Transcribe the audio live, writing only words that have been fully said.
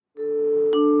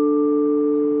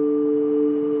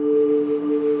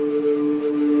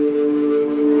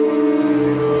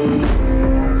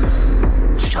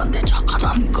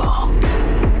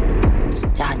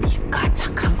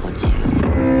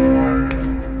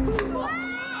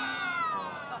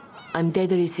I'm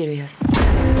deadly serious.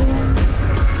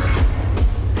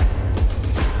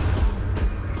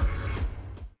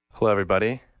 Hello,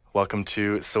 everybody. Welcome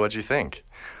to So What'd You Think?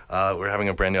 We're having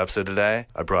a brand new episode today.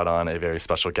 I brought on a very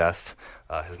special guest.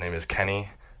 His name is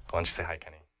Kenny. Why don't you say hi,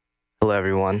 Kenny? Hello,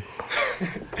 everyone.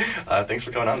 Thanks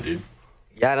for coming on, dude.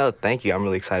 Yeah, no, thank you. I'm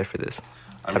really excited for this.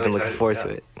 I've been looking forward to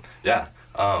it. Yeah.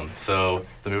 So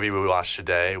the movie we watched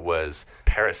today was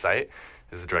Parasite.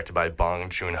 This is directed by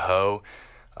Bong Joon-ho.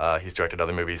 He's directed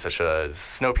other movies such as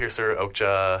Snowpiercer,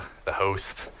 Okja, The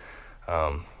Host,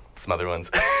 some other ones.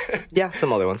 Yeah,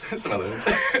 some other ones. Some other ones.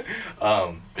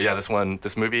 But yeah,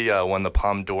 this movie won the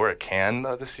Palme d'Or at Cannes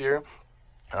this year.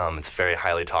 It's very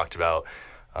highly talked about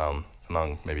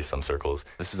among maybe some circles.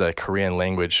 This is a Korean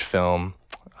language film.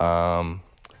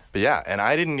 But yeah, and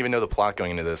I didn't even know the plot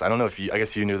going into this. I don't know I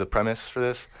guess you knew the premise for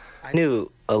this? I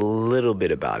knew a little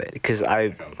bit about it because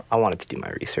I wanted to do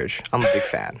my research. I'm a big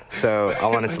fan. So I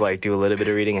wanted to do a little bit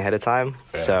of reading ahead of time.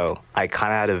 Fair. So I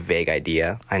kind of had a vague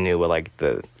idea. I knew what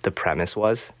the premise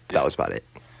was. Yeah. That was about it.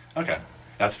 Okay.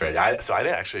 That's fair. I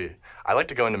didn't actually. I like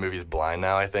to go into movies blind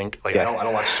now. I think Yeah. I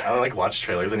don't watch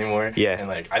trailers anymore. Yeah.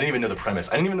 And I didn't even know the premise.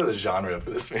 I didn't even know the genre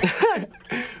for this movie.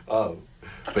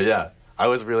 But yeah, I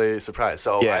was really surprised.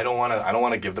 So Yeah. I don't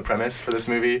want to give the premise for this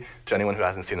movie to anyone who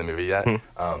hasn't seen the movie yet.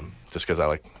 Just because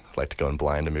I like to go in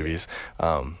blind to movies.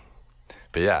 But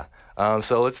yeah.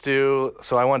 So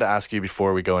I wanted to ask you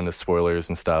before we go into spoilers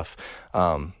and stuff.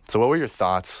 So what were your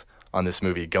thoughts on this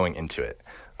movie going into it?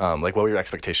 What were your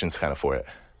expectations kind of for it?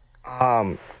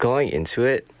 Going into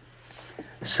it,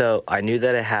 so I knew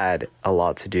that it had a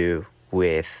lot to do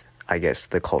with, I guess,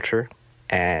 the culture.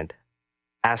 And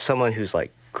as someone who's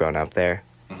grown up there,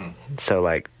 so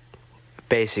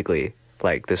basically,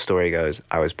 the story goes,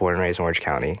 I was born and raised in Orange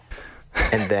County,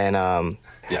 and then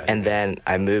then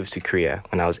I moved to Korea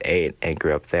when I was 8 and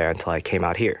grew up there until I came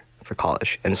out here for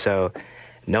college. And so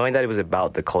knowing that it was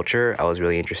about the culture, I was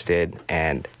really interested,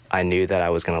 and I knew that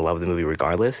I was going to love the movie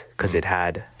regardless because it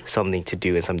had something to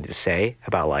do and something to say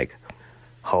about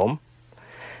home.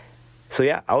 So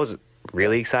yeah, I was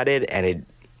really excited, and it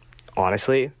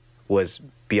honestly was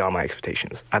beyond my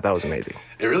expectations. I thought it was amazing.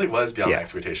 It really was beyond Yeah. my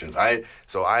expectations. I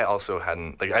also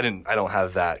hadn't I don't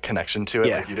have that connection to it.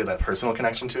 Yeah. You did, that personal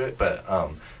connection to it, but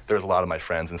there was a lot of my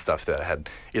friends and stuff that had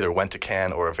either went to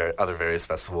Cannes or other various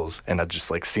festivals and had just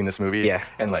seen this movie. Yeah.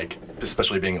 And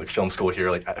especially being film school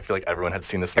here, I feel like everyone had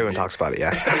seen this movie. Everyone talks about it,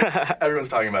 yeah. Everyone's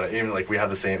talking about it. Even we work at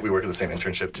the same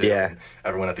internship too. Yeah. And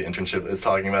everyone at the internship is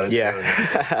talking about it Yeah. too.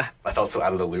 And I felt so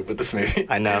out of the loop with this movie.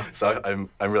 I know. So I'm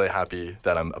really happy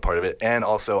that I'm a part of it. And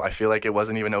also I feel like it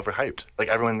wasn't even overhyped.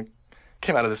 Everyone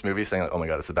came out of this movie saying, oh my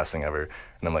God, it's the best thing ever.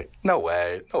 And I'm like, no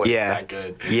way, Yeah. it's that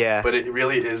good. Yeah. But it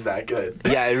really is that good.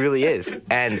 Yeah, it really is.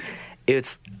 And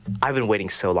I've been waiting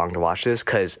so long to watch this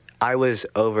because I was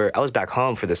back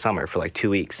home for the summer for 2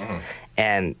 weeks.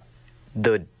 And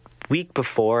the week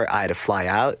before I had to fly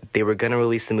out, they were going to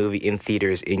release the movie in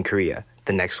theaters in Korea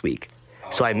the next week.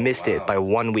 So I missed it by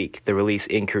 1 week, the release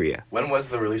in Korea. When was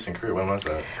the release in Korea? When was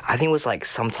that? I think it was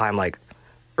sometime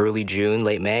early June,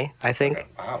 late May, I think. Okay.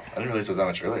 Wow, I didn't realize it was that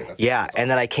much earlier. Yeah, that's and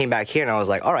then I came back here and I was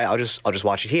like, all right, I'll just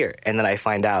watch it here. And then I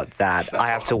find out that I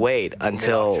have to wait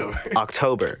until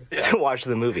October to watch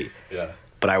the movie. Yeah.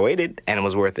 But I waited and it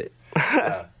was worth it.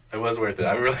 Yeah, it was worth it.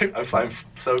 I'm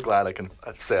so glad I can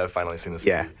say I've finally seen this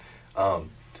movie.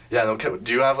 Yeah. Okay,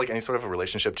 do you have any sort of a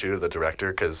relationship to the director?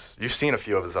 Because you've seen a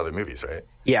few of his other movies, right?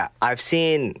 Yeah,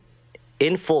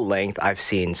 in full length, I've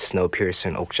seen Snowpiercer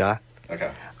and Okja.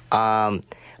 Okay.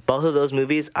 Both of those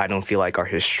movies I don't feel are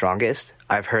his strongest.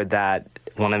 I've heard that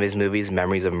one of his movies,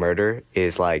 Memories of Murder,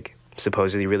 is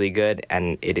supposedly really good,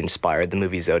 and it inspired the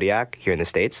movie Zodiac here in the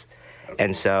States. Okay.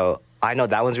 And so I know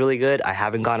that one's really good. I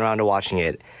haven't gone around to watching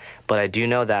it, but I do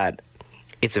know that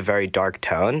it's a very dark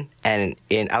tone, and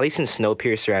at least in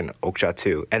Snowpiercer and Okja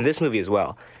too, and this movie as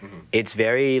well, it's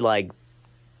very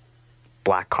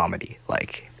black comedy.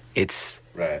 It's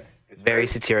right. It's very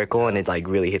satirical, and it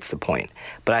really hits the point.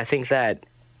 But I think that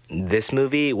this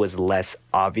movie was less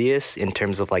obvious in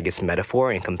terms of its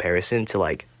metaphor in comparison to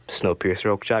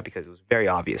Snowpiercer Okja, because it was very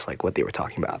obvious what they were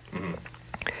talking about.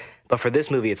 But for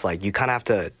this movie, it's you kind of have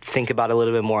to think about it a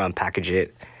little bit more, unpackage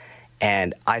it.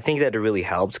 And I think that it really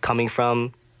helped coming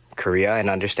from Korea and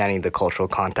understanding the cultural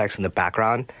context and the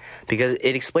background, because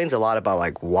it explains a lot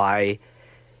about why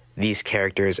these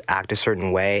characters act a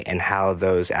certain way and how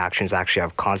those actions actually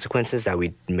have consequences that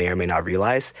we may or may not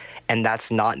realize. And that's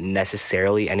not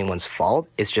necessarily anyone's fault.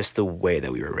 It's just the way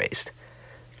that we were raised.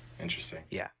 Interesting.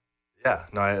 Yeah. Yeah,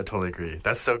 no, I totally agree.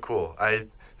 That's so cool.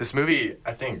 This movie,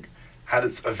 I think, had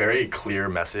a very clear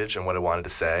message and what it wanted to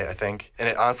say, I think. And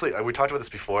it honestly, we talked about this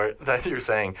before, that you were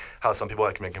saying how some people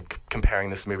like comparing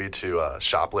this movie to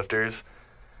Shoplifters.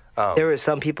 There were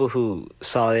some people who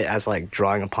saw it as like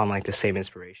drawing upon like the same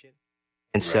inspiration.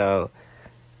 And so,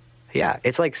 yeah,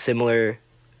 it's like similar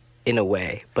in a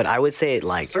way. But I would say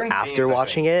like after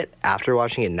watching it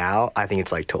now, I think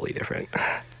it's like totally different.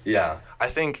 Yeah. I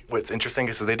think what's interesting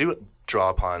is that they do draw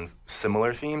upon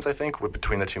similar themes, I think,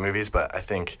 between the two movies, but I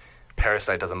think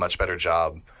Parasite does a much better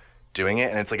job doing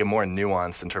it, and it's like a more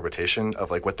nuanced interpretation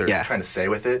of like what they're trying to say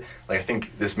with it. Like I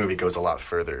think this movie goes a lot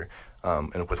further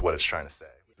and with what it's trying to say.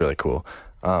 Really cool.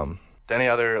 Any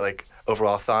other like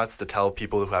overall thoughts to tell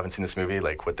people who haven't seen this movie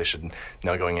like what they should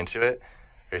know going into it?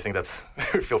 Or you think that's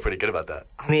we feel pretty good about that?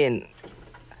 I mean,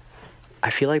 I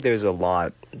feel like there's a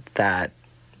lot that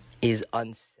is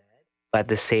unsaid, but at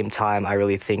the same time, I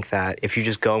really think that if you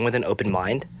just go in with an open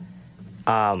mind,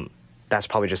 that's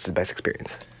probably just the best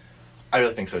experience. I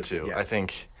really think so too. Yeah. I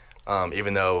think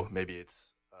even though maybe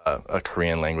it's a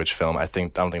Korean language film, I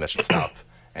don't think that should stop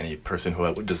any person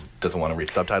who just doesn't want to read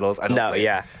subtitles. I don't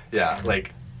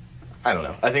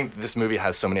know. I think this movie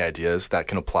has so many ideas that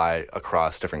can apply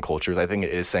across different cultures. I think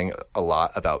it is saying a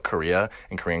lot about Korea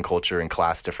and Korean culture and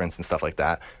class difference and stuff like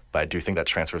that. But I do think that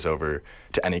transfers over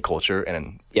to any culture.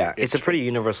 And it's a pretty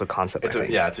universal concept.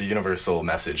 It's a universal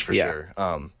message for sure.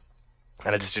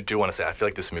 And I just do want to say, I feel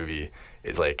like this movie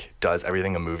is like does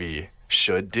everything a movie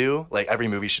should do. Like every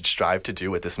movie should strive to do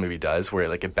what this movie does, where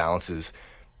like it balances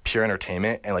pure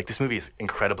entertainment and like this movie is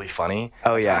incredibly funny.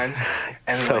 At times.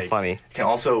 And so like, funny. It can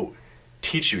also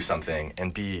teach you something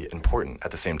and be important at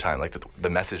the same time. Like the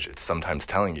message it's sometimes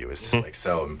telling you is just like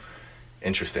so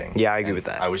interesting. Yeah, I agree with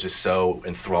that. I was just so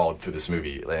enthralled through this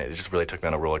movie. Like, it just really took me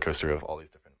on a roller coaster of all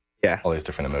these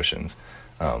different emotions.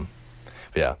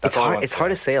 But yeah, that's it's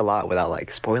hard to say a lot without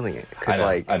like spoiling it because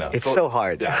I know. It's so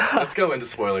hard. Yeah, let's go into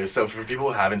spoilers. So for people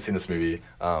who haven't seen this movie,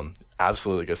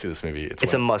 absolutely go see this movie.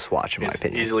 It's a must watch in my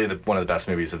opinion. Easily one of the best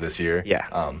movies of this year.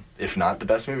 Yeah. If not the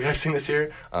best movie I've seen this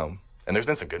year. And there's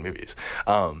been some good movies.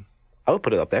 I would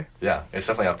put it up there. Yeah, it's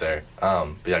definitely up there.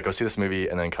 But yeah, go see this movie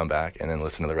and then come back and then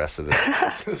listen to the rest of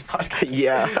this podcast.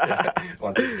 Yeah.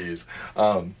 Want those views.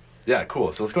 Yeah,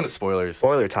 cool. So let's go into spoilers.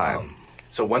 Spoiler time.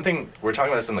 So one thing, we're talking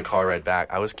about this in the car ride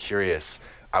back. I was curious.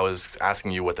 I was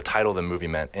asking you what the title of the movie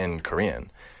meant in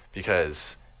Korean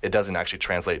because it doesn't actually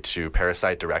translate to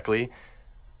Parasite directly,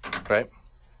 right?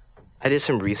 I did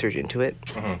some research into it.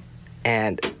 Mm-hmm.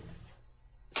 And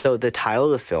so the title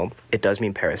of the film, it does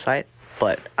mean Parasite,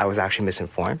 but I was actually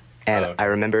misinformed. And I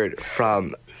remembered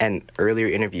from an earlier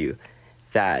interview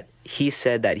that he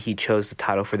said that he chose the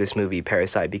title for this movie,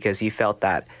 Parasite, because he felt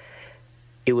that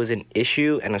it was an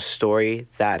issue and a story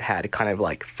that had kind of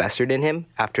like festered in him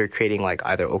after creating like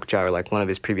either Okja or like one of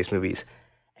his previous movies.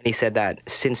 And he said that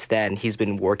since then he's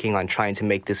been working on trying to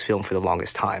make this film for the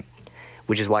longest time,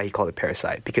 which is why he called it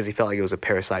Parasite, because he felt like it was a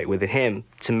parasite within him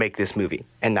to make this movie.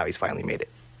 And now he's finally made it.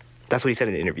 That's what he said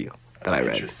in the interview that I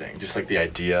read. Interesting. Just like the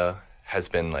idea has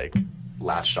been like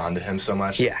latched onto him so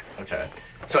much. Yeah. Okay.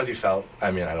 So as he felt, I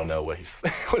mean, I don't know what he's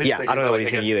thinking. I don't know what he's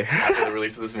thinking either. After the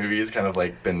release of this movie, he's kind of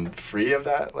like been free of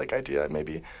that like idea,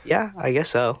 maybe. Yeah, I guess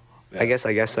so. Yeah. I guess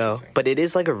so. But it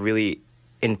is like a really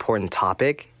important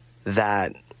topic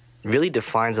that really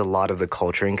defines a lot of the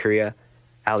culture in Korea.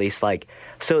 At least like,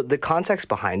 so the context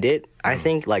behind it, I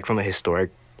think like from a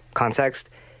historic context,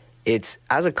 it's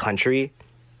as a country,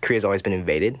 Korea's always been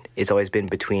invaded. It's always been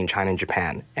between China and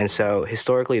Japan. And so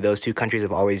historically, those two countries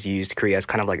have always used Korea as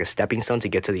kind of like a stepping stone to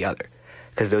get to the other,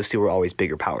 because those two were always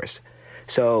bigger powers.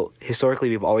 So historically,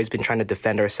 we've always been trying to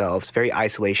defend ourselves, very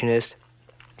isolationist.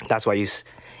 That's why you used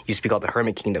to be called the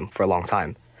Hermit Kingdom for a long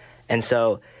time. And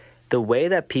so the way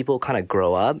that people kind of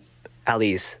grow up, at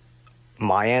least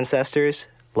my ancestors,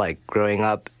 like growing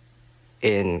up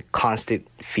in constant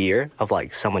fear of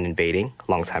like someone invading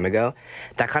a long time ago,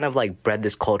 that kind of like bred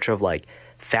this culture of like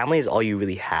family is all you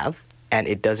really have, and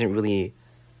it doesn't really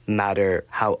matter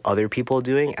how other people are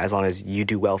doing as long as you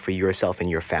do well for yourself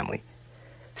and your family.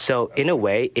 So in a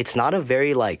way, it's not a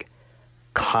very like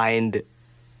kind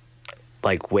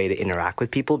like way to interact with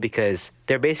people, because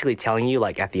they're basically telling you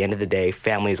like at the end of the day,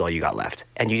 family is all you got left,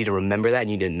 and you need to remember that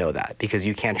and you need to know that, because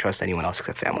you can't trust anyone else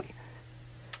except family.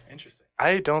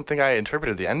 I don't think I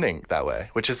interpreted the ending that way,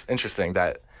 which is interesting.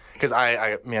 That because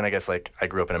I guess like I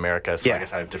grew up in America, so I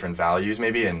guess I have different values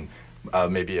maybe, and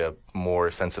maybe a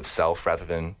more sense of self rather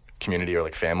than community or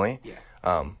like family.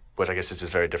 Which I guess is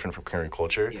just very different from Korean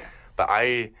culture. But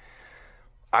I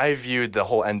I viewed the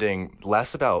whole ending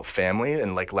less about family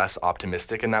and like less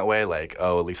optimistic in that way, like,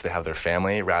 oh, at least they have their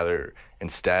family. Rather,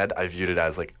 instead, I viewed it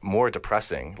as like more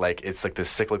depressing. Like it's like this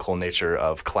cyclical nature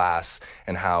of class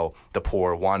and how the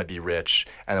poor want to be rich,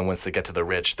 and then once they get to the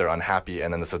rich, they're unhappy,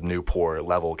 and then this new poor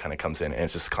level kind of comes in, and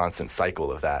it's just a constant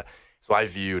cycle of that. So I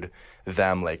viewed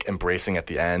them like embracing at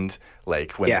the end,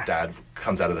 like when the dad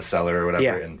comes out of the cellar or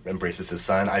whatever and embraces his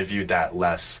son. I viewed that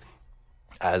less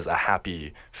as a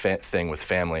happy thing with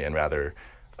family, and rather,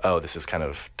 oh, this is kind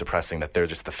of depressing that they're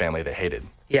just the family they hated.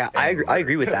 Yeah, I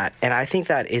agree with that. And I think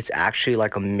that it's actually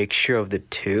like a mixture of the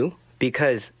two,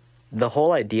 because the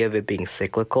whole idea of it being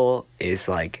cyclical is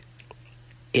like,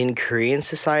 in Korean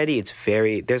society,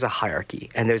 there's a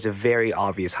hierarchy, and there's a very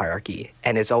obvious hierarchy,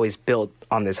 and it's always built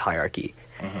on this hierarchy.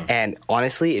 Mm-hmm. And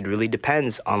honestly, it really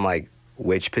depends on like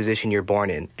which position you're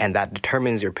born in, and that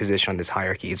determines your position on this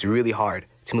hierarchy. It's really hard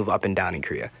to move up and down in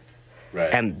Korea.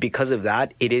 Right. And because of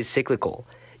that, it is cyclical.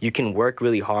 You can work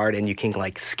really hard and you can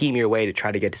like scheme your way to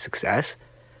try to get to success,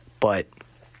 but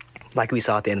like we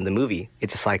saw at the end of the movie,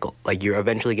 it's a cycle. Like you're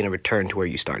eventually going to return to where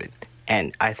you started.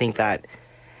 And I think that,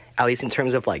 at least in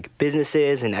terms of like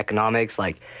businesses and economics,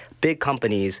 like big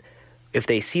companies, if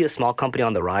they see a small company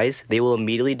on the rise, they will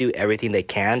immediately do everything they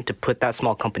can to put that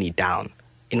small company down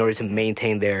in order to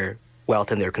maintain their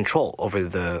wealth and their control over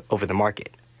the market.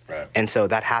 Right. And so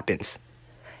that happens.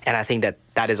 And I think that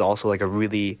that is also like a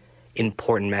really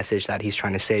important message that he's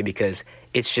trying to say, because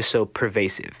it's just so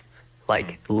pervasive,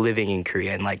 like living in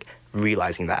Korea and like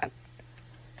realizing that.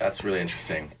 That's really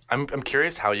interesting. I'm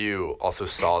curious how you also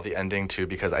saw the ending too,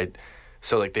 because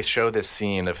so like they show this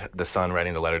scene of the son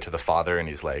writing the letter to the father, and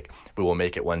he's like, we will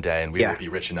make it one day and we will be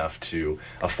rich enough to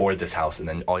afford this house, and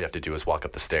then all you have to do is walk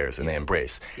up the stairs, and they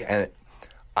embrace. Yeah. And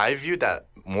I viewed that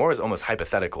more as almost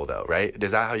hypothetical though, right?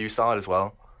 Is that how you saw it as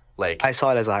well? Like I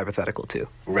saw it as a hypothetical too.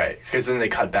 Right. Because then they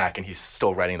cut back and he's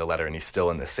still writing the letter, and he's still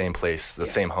in the same place, the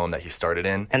same home that he started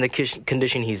in. And the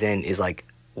condition he's in is like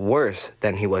worse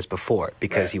than he was before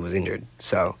because he was injured.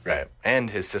 So right. And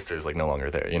his sister's like no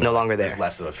longer there. You know, no longer there. There's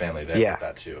less of a family there with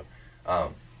that too.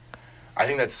 I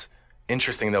think that's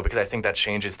interesting though, because I think that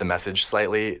changes the message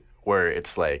slightly, where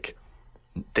it's like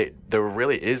there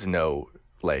really is no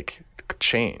like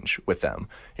change with them.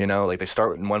 You know, like they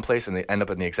start in one place and they end up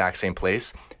in the exact same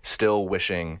place, still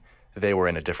wishing they were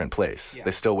in a different place. Yeah.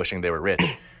 They're still wishing they were rich.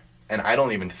 And I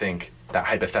don't even think that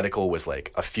hypothetical was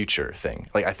like a future thing.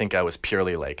 Like I think that was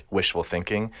purely like wishful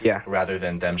thinking, rather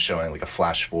than them showing like a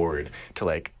flash forward to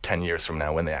like 10 years from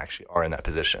now when they actually are in that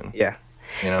position. Yeah.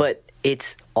 You know? But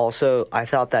it's also, I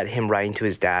thought that him writing to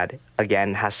his dad,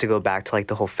 again, has to go back to like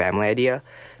the whole family idea.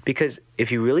 Because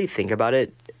if you really think about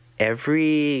it,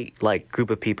 every like group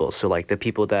of people, so like the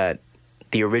people that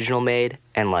the original maid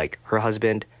and like her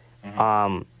husband,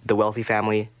 the wealthy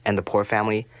family and the poor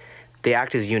family, they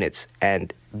act as units,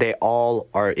 and they all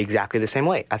are exactly the same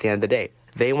way at the end of the day.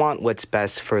 They want what's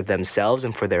best for themselves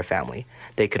and for their family.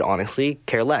 They could honestly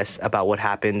care less about what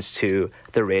happens to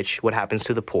the rich, what happens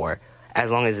to the poor,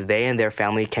 as long as they and their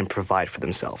family can provide for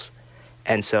themselves.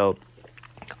 And so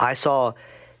I saw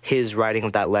his writing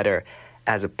of that letter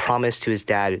as a promise to his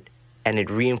dad, and it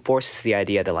reinforces the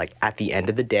idea that like at the end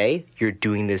of the day, you're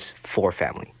doing this for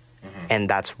family. And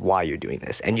that's why you're doing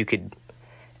this. And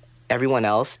everyone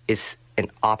else is an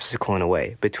obstacle in a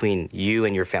way between you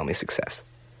and your family's success.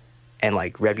 And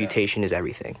like reputation is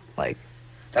everything. Like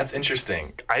that's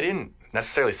interesting. I didn't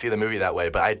necessarily see the movie that way,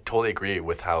 but I totally agree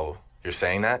with how you're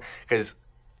saying that, because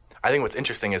I think what's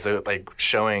interesting is they're like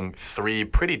showing three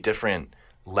pretty different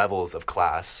levels of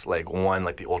class. Like one,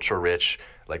 like the ultra rich,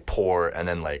 like poor, and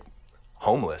then like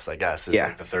homeless, I guess, is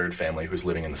like the third family who's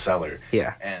living in the cellar.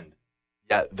 Yeah. And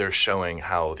yet they're showing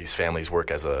how these families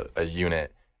work as a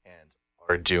unit and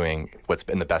are doing what's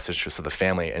in the best interest of the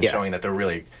family, and showing that they're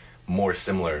really more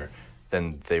similar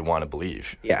than they want to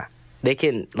believe. Yeah. They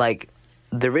can, like,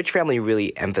 the rich family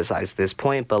really emphasize this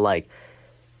point, but like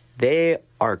they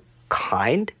are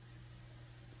kind,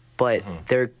 but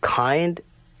they're kind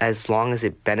as long as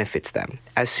it benefits them.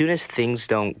 As soon as things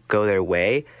don't go their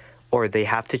way, or they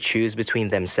have to choose between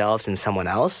themselves and someone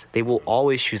else, they will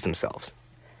always choose themselves.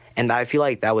 And I feel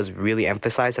like that was really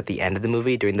emphasized at the end of the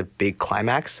movie during the big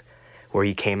climax where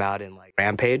he came out in like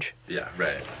rampage. Yeah,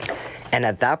 right. And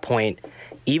at that point,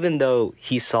 even though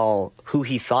he saw who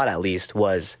he thought at least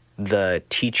was the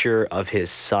teacher of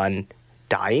his son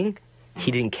dying,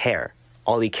 he didn't care.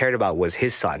 All he cared about was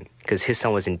his son, because his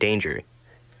son was in danger.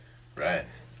 Right.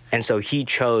 And so he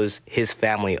chose his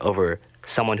family over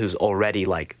someone who's already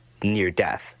like near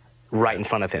death right in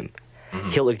front of him.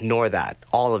 He'll ignore that,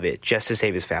 all of it, just to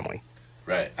save his family.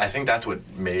 Right. I think that's what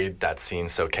made that scene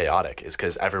so chaotic, is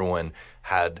because everyone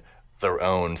had their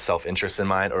own self-interest in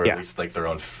mind, or at least like their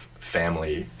own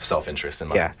family self-interest in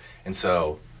mind. Yeah. And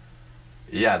so,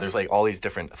 yeah, there's like all these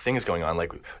different things going on.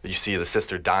 Like you see the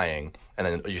sister dying, and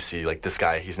then you see like this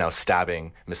guy, he's now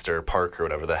stabbing Mr. Park or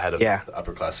whatever, the head of the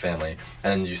upper class family.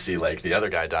 And then you see like the other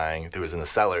guy dying who was in the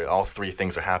cellar. All three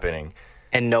things are happening.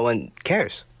 And no one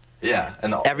cares. Yeah.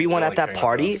 And everyone at that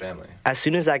party, as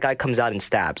soon as that guy comes out and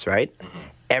stabs, right? Mm-hmm.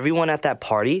 Everyone at that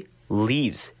party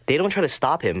leaves. They don't try to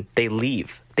stop him. They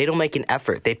leave. They don't make an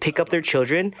effort. They pick up their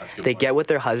children, they get with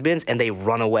their husbands, and they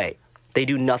run away. They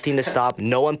do nothing to stop.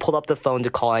 No one pulled up the phone to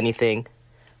call anything.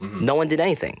 Mm-hmm. No one did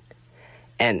anything.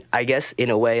 And I guess in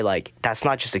a way, like, that's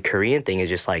not just a Korean thing. It's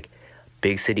just like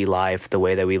big city life, the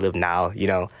way that we live now, you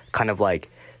know, kind of like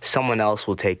someone else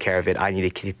will take care of it. I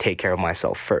need to take care of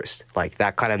myself first. Like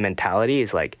that kind of mentality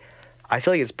is like, I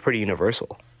feel like it's pretty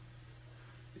universal.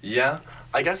 Yeah,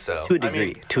 I guess so. To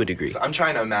a degree. So I'm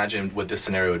trying to imagine what this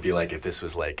scenario would be like if this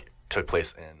was like took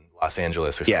place in Los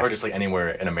Angeles or just like anywhere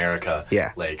in America.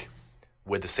 Yeah. Like,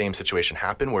 would the same situation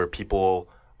happen where people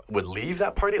would leave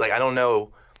that party? Like, I don't know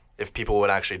if people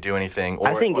would actually do anything.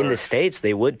 I think in the States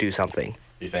they would do something.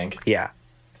 You think? Yeah.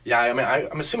 Yeah, I mean,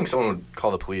 I'm assuming someone would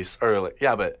call the police or like,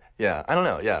 I don't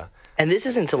know, yeah. And this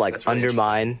isn't to like really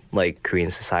undermine like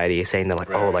Korean society, saying that like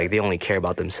like they only care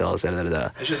about themselves.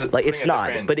 It's just like it's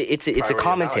not, but it's a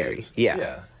commentary.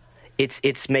 Yeah.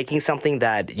 It's making something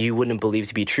that you wouldn't believe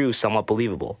to be true somewhat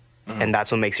believable, and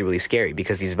that's what makes it really scary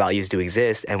because these values do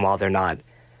exist, and while they're not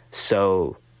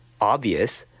so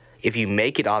obvious, if you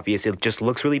make it obvious, it just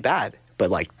looks really bad. But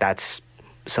like that's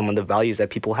some of the values that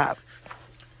people have.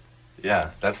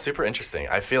 Yeah, that's super interesting.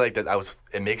 I feel like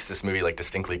it makes this movie like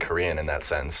distinctly Korean in that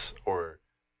sense, or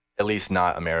at least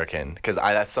not American, because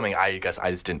that's something I guess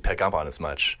I just didn't pick up on as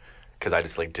much, because I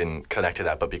just like didn't connect to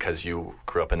that. But because you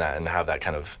grew up in that and have that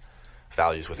kind of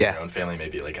values within your own family,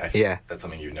 maybe like I feel that's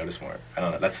something you notice more. I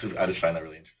don't know. I just find that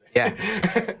really interesting. Yeah,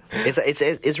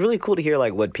 it's really cool to hear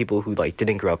like what people who like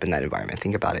didn't grow up in that environment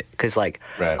think about it, because like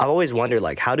I've always wondered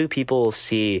like how do people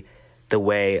see the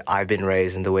way I've been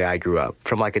raised and the way I grew up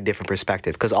from like a different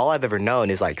perspective, because all I've ever known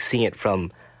is like seeing it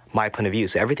from my point of view,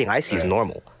 so everything I see is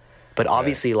normal, but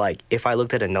obviously like if I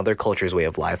looked at another culture's way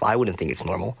of life, I wouldn't think it's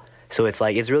normal. So it's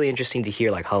like it's really interesting to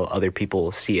hear like how other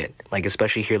people see it, like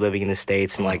especially here living in the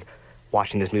States and like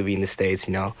watching this movie in the States,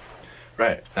 you know.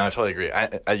 Right. No, I totally agree.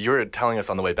 You were telling us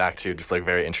on the way back too, just like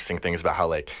very interesting things about how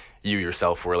like you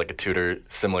yourself were like a tutor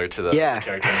similar to the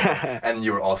character, and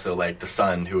you were also like the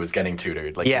son who was getting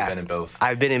tutored. Like you've been in both.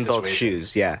 I've been in both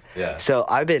shoes. Yeah. So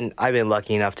I've been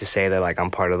lucky enough to say that like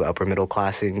I'm part of the upper middle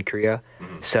class in Korea.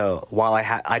 Mm-hmm. So while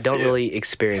I don't really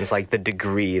experience like the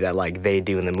degree that like they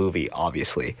do in the movie,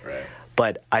 obviously. Right.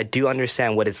 But I do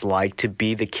understand what it's like to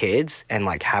be the kids and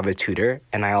like have a tutor,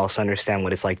 and I also understand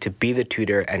what it's like to be the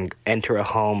tutor and enter a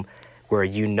home where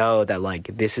you know that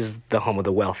like this is the home of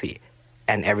the wealthy,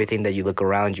 and everything that you look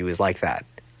around you is like that.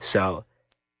 So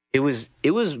it was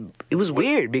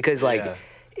weird because like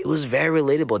it was very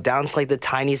relatable down to like the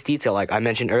tiniest detail. Like I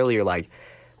mentioned earlier, like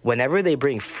whenever they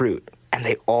bring fruit, and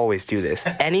they always do this,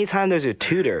 anytime there's a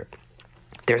tutor,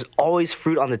 there's always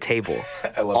fruit on the table.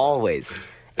 Always. That.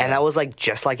 And that was like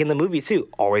just like in the movie too,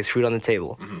 always fruit on the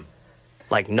table. Mm-hmm.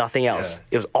 Like nothing else.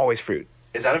 It was always fruit.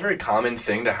 Is that a very common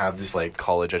thing to have these like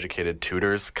college educated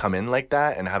tutors come in like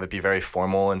that and have it be very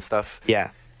formal and stuff?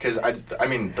 Yeah. Because I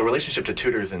mean, the relationship to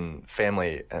tutors and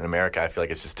family in America, I feel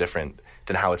like it's just different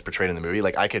than how it's portrayed in the movie.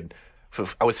 Like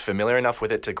I was familiar enough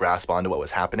with it to grasp onto what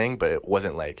was happening, but it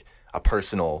wasn't like a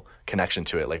personal connection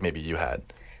to it like maybe you had.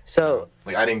 So,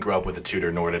 like I didn't grow up with a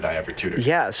tutor, nor did I ever tutor.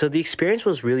 Yeah, so the experience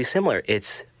was really similar.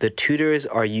 It's the tutors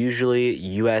are usually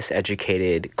U.S.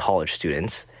 educated college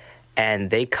students, and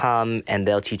they come and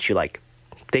they'll teach you like,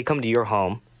 they come to your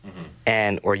home,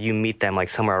 or you meet them like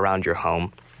somewhere around your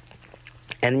home,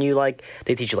 and you like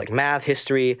they teach you like math,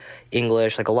 history,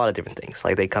 English, like a lot of different things.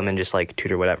 Like they come and just like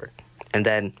tutor whatever, and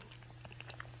then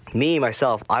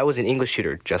myself, I was an English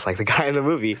tutor, just like the guy in the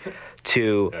movie,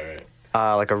 to.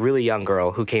 Like a really young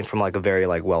girl who came from like a very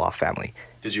like well-off family.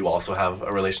 Did you also have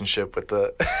a relationship with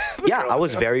the Yeah, I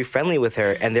was very friendly with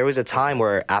her, and there was a time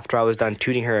where after I was done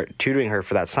tutoring her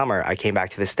for that summer, I came back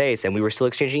to the States and we were still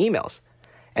exchanging emails.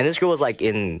 And this girl was like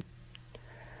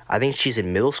I think she's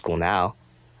in middle school now,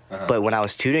 but when I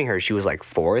was tutoring her, she was like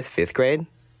 4th, 5th grade.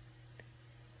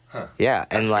 Huh. Yeah,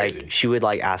 and that's like crazy. She would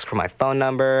like ask for my phone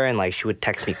number, and like she would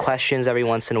text me questions every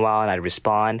once in a while, and I'd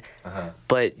respond.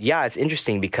 But yeah, it's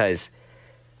interesting because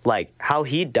like how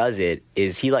he does it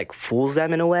is he like fools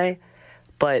them in a way,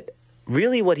 but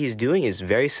really what he's doing is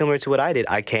very similar to what I did.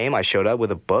 I showed up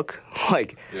with a book,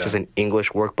 like just an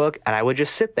English workbook, and I would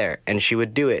just sit there and she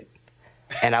would do it.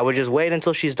 And I would just wait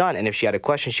until she's done. And if she had a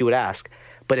question, she would ask.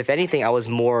 But if anything, I was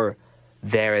more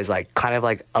there as like kind of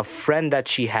like a friend that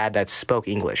she had that spoke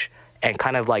English. And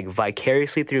kind of like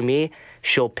vicariously through me,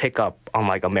 she'll pick up on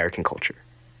like American culture.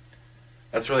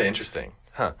 That's really interesting.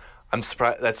 Huh. I'm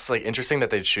surprised. That's like interesting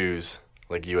that they choose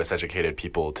like U.S. educated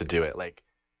people to do it. Like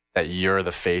that you're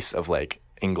the face of like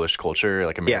English culture,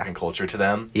 like American culture to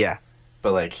them. Yeah.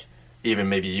 But like even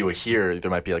maybe you here,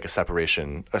 there might be like a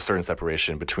certain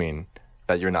separation between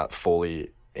that you're not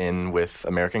fully in with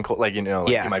American culture. Like, you know,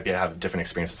 like you might have different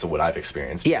experiences to what I've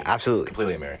experienced. Yeah, absolutely.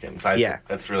 Completely American. So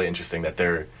that's really interesting that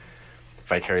they're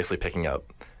vicariously picking up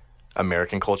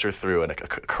American culture through a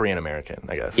Korean American,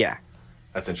 I guess. Yeah.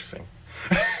 That's interesting.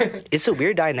 It's a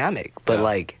weird dynamic, but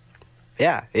like,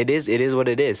 it is what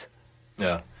it is.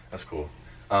 Yeah, that's cool.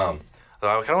 I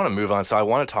kind of want to move on. So I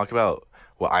want to talk about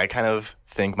what I kind of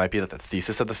think might be the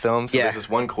thesis of the film. So there's this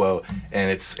one quote,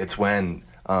 and it's when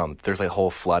there's like a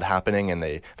whole flood happening, and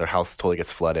their house totally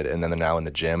gets flooded, and then they're now in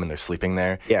the gym and they're sleeping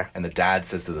there. Yeah. And the dad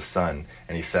says to the son,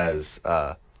 and he says,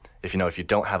 if you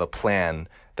don't have a plan,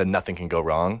 then nothing can go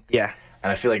wrong. Yeah.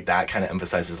 And I feel like that kind of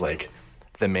emphasizes like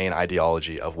the main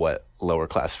ideology of what lower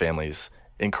class families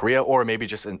in Korea, or maybe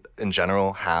just in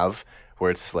general, have,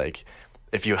 where it's like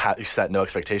if you set no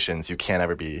expectations, you can't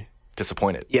ever be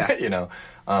disappointed. Yeah. You know,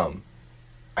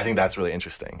 I think that's really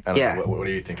interesting. I don't know, what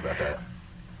do you think about that?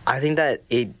 I think that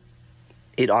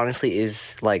it honestly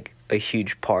is like a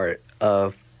huge part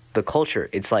of the culture.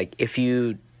 It's like if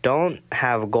you don't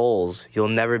have goals, you'll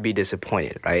never be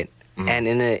disappointed, right? Mm-hmm. And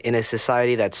in a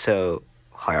society that's so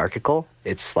hierarchical,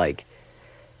 it's like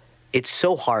it's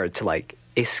so hard to like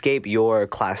escape your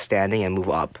class standing and move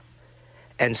up.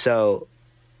 And so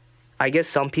I guess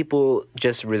some people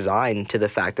just resign to the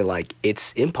fact that like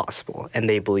it's impossible, and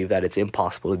they believe that it's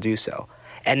impossible to do so.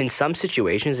 And in some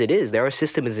situations it is. There are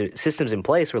systems in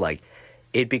place where like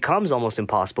it becomes almost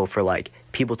impossible for like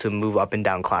people to move up and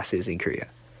down classes in Korea.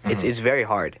 Mm-hmm. It's very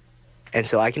hard. And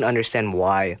so I can understand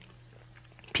why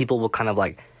people will kind of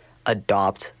like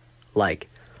adopt like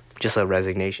just a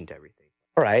resignation to everything.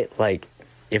 All right, like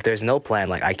if there's no plan,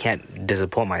 like I can't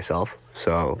disappoint myself,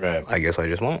 so I guess I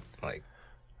just won't. Like,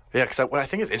 yeah, because what I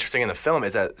think is interesting in the film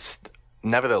is that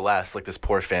nevertheless, like this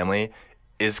poor family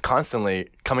is constantly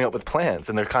coming up with plans,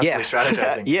 and they're constantly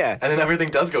strategizing. Yeah, and then everything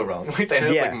does go wrong. Like they end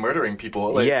up like murdering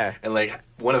people. Like, and like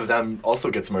one of them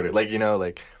also gets murdered. Like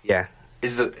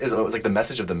is like the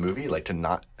message of the movie like to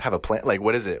not have a plan? Like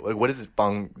what is it? Like what is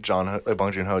Bong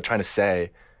Joon-ho trying to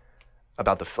say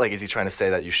about is he trying to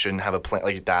say that you shouldn't have a plan,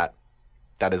 like that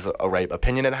is a right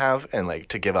opinion to have, and like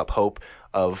to give up hope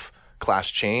of class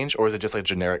change? Or is it just like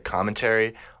generic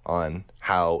commentary on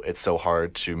how it's so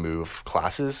hard to move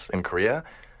classes in Korea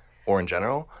or in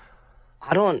general?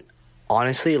 I don't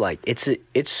honestly like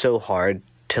it's so hard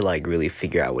to like really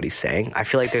figure out what he's saying. I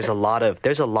feel like there's a lot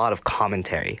of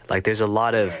commentary. Like there's a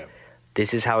lot of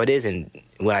this is how it is, and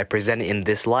when I present it in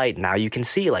this light, now you can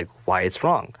see like why it's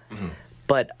wrong. Mm-hmm.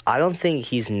 But I don't think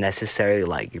he's necessarily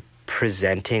like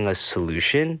presenting a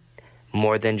solution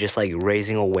more than just like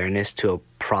raising awareness to a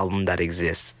problem that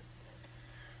exists.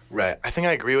 Right. I think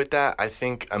I agree with that. I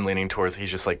think I'm leaning towards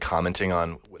he's just like commenting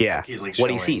on he's like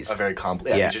what he sees. A very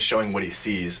complex. He's just showing what he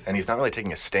sees, and he's not really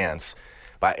taking a stance.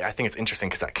 But I think it's interesting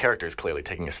because that character is clearly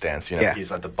taking a stance. You know,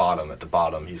 he's at the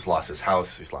bottom. He's lost his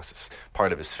house. He's lost his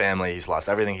part of his family. He's lost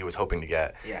everything he was hoping to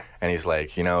get. Yeah. And he's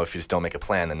like, if you just don't make a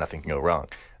plan, then nothing can go wrong.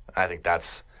 I think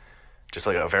that's just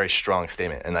like a very strong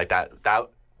statement. And like that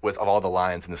was, of all the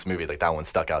lines in this movie, like that one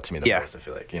stuck out to me the most, I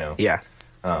feel like, Yeah.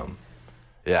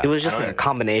 Yeah. It was just like a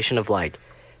combination of like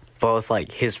both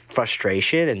like his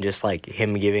frustration and just like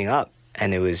him giving up.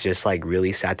 And it was just like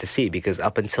really sad to see, because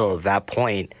up until that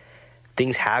point,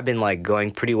 things have been like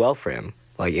going pretty well for him,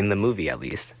 like in the movie at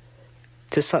least,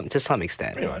 to some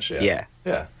extent. Pretty much, yeah.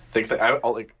 Yeah.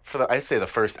 I'd say the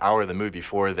first hour of the movie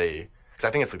before they, because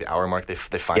I think it's like the hour mark, they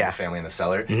find the family in the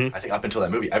cellar. Mm-hmm. I think up until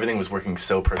that movie, everything was working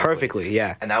so perfectly.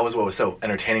 And that was what was so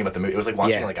entertaining about the movie. It was like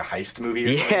watching like a heist movie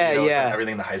or something. Like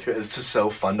everything in the high school. It's just so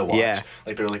fun to watch. Yeah.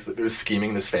 Like they're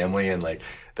scheming this family, and like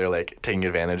they're like taking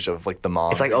advantage of like the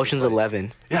mom. It's like Ocean's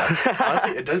 11. Yeah.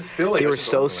 Honestly, it does feel like they were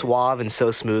so suave and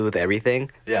so smooth with everything.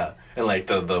 Yeah. And like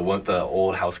the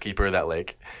old housekeeper that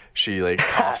like she like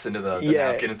coughs into the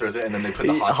napkin and throws it, and then they put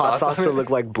the hot sauce on it. To look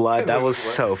like blood. That was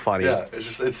so funny. Yeah,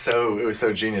 it was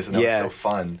so genius, and that was so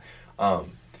fun. And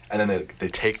then they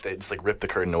just like rip the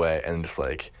curtain away and just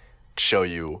like show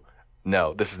you,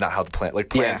 no, this is not how the plan. Like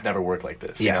plans never work like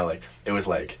this. You know, like it was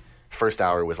like first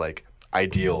hour was like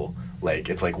ideal. Like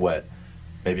it's like what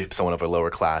maybe someone of a lower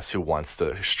class who wants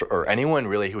to, or anyone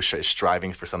really who is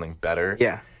striving for something better.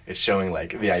 Yeah. It's showing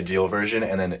like the ideal version,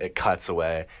 and then it cuts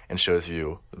away and shows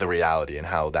you the reality and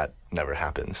how that never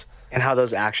happens. And how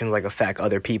those actions like affect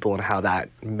other people and how that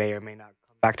may or may not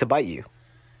come back to bite you.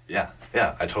 Yeah,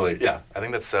 I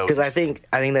think that's so. Because I think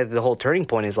that the whole turning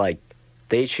point is like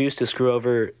they choose to screw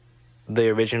over the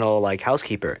original like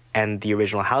housekeeper, and the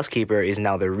original housekeeper is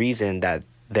now the reason that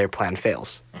their plan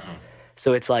fails. Mm-hmm.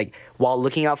 So it's like while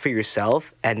looking out for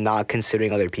yourself and not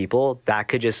considering other people, that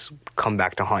could just come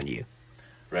back to haunt you.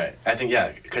 Right. I think,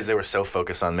 because they were so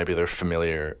focused on maybe their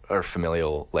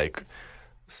familial, like,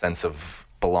 sense of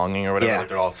belonging or whatever. Yeah. Like,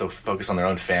 they're all so focused on their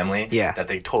own family that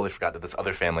they totally forgot that this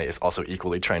other family is also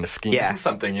equally trying to scheme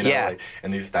something, you know? Yeah. Like,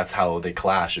 and that's how they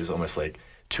clash, is almost like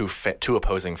two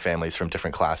opposing families from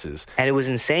different classes. And it was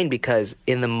insane because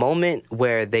in the moment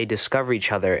where they discover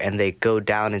each other and they go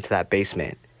down into that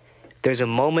basement, there's a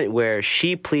moment where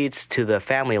she pleads to the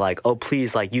family, like, oh,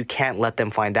 please, like, you can't let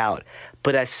them find out.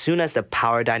 But as soon as the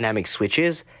power dynamic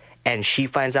switches and she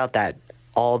finds out that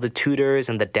all the tutors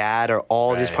and the dad are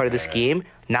all just part of the scheme,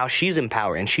 now she's in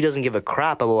power and she doesn't give a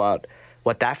crap about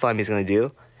what that family's going to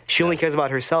do. She only cares about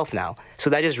herself now.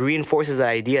 So that just reinforces that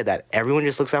idea that everyone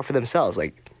just looks out for themselves.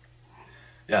 Like,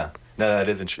 yeah. No, that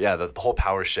is interesting. Yeah, the whole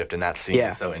power shift in that scene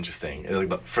is so interesting.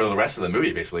 For the rest of the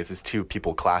movie, basically, it's just two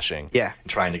people clashing and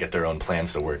trying to get their own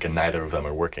plans to work, and neither of them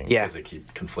are working because they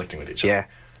keep conflicting with each other.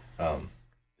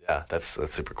 Yeah, that's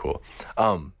super cool.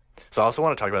 So I also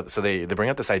want to talk about, so they bring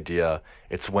up this idea.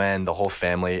 It's when the whole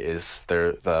family is,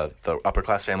 the upper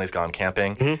class family's gone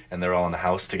camping, and they're all in the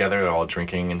house together, they're all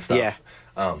drinking and stuff.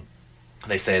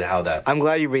 They say how that... I'm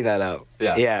glad you bring that up.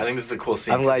 Yeah. I think this is a cool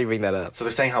scene. I'm glad you bring that up. So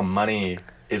they're saying how money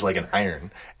is like an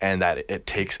iron, and that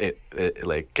it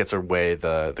like gets away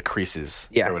the creases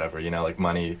or whatever, you know, like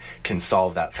money can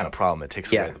solve that kind of problem. It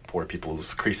takes away the poor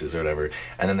people's creases or whatever.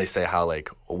 And then they say how like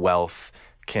wealth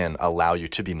can allow you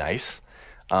to be nice,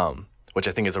 which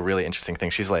I think is a really interesting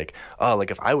thing. She's like, oh,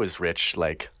 like if I was rich,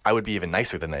 like I would be even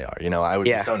nicer than they are, you know, I would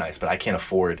be so nice, but I can't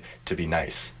afford to be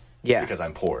nice because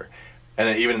I'm poor. And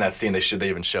then even in that scene, they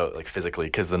even show it like physically,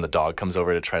 because then the dog comes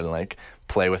over to try to like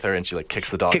play with her, and she like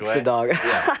kicks the dog away. Kicks the dog.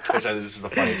 Yeah, which is just a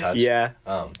funny touch. Yeah.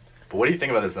 But what do you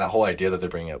think about that whole idea that they're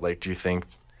bringing up? Like, do you think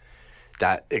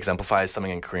that exemplifies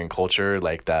something in Korean culture,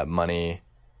 like that money,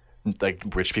 like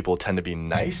rich people tend to be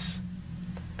nice,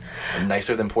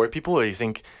 nicer than poor people? Or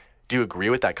do you agree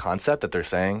with that concept that they're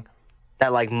saying?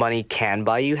 That like money can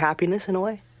buy you happiness in a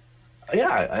way?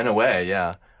 Yeah, in a way,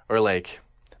 yeah. Or like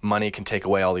money can take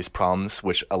away all these problems,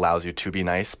 which allows you to be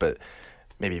nice, but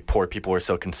maybe poor people are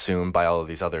so consumed by all of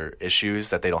these other issues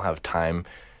that they don't have time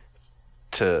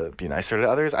to be nicer to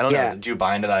others. I don't know. Do you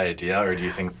buy into that idea, or do you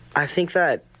think... I think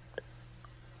that...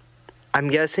 I'm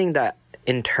guessing that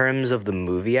in terms of the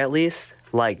movie, at least,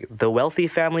 like, the wealthy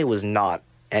family was not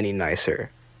any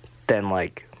nicer than,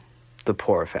 like, the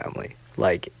poor family.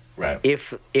 Like,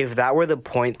 if that were the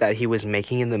point that he was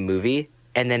making in the movie,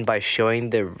 and then by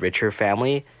showing the richer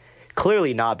family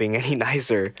clearly not being any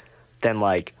nicer than,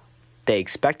 like, they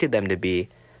expected them to be,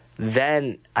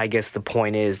 then I guess the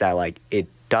point is that, like, it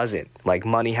doesn't. Like,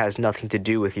 money has nothing to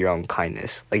do with your own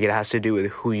kindness. Like, it has to do with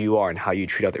who you are and how you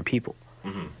treat other people.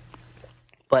 Mm-hmm.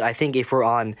 But I think if we're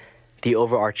on the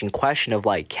overarching question of,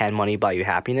 like, can money buy you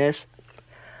happiness?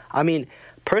 I mean,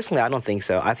 personally, I don't think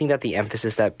so. I think that the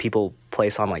emphasis that people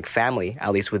place on, like, family,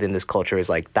 at least within this culture, is,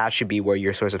 like, that should be where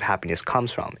your source of happiness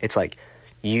comes from. It's, like,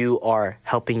 you are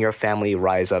helping your family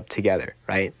rise up together,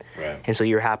 right? And so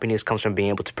your happiness comes from being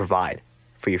able to provide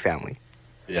for your family.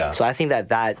 Yeah. So I think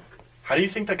that... How do you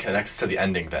think that connects to the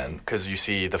ending, then? Because you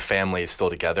see the family is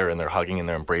still together, and they're hugging, and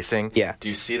they're embracing. Yeah. Do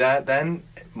you see that, then,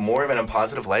 more of in a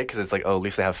positive light? Because it's like, oh, at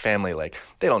least they have family. Like,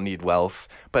 they don't need wealth.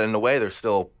 But in a way, they're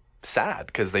still sad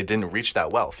because they didn't reach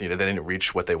that wealth. You know, they didn't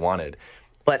reach what they wanted.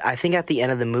 But I think at the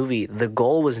end of the movie, the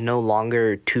goal was no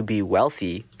longer to be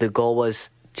wealthy. The goal was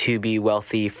to be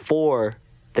wealthy for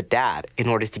the dad in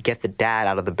order to get the dad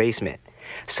out of the basement.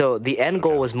 So the end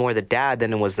goal was more the dad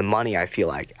than it was the money, I feel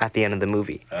like, at the end of the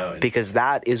movie. Because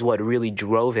that is what really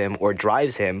drove him or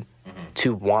drives him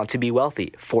to want to be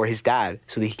wealthy for his dad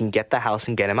so that he can get the house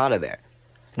and get him out of there.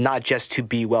 Not just to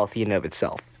be wealthy in and of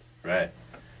itself. Right.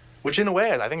 Which, in a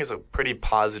way, I think is a pretty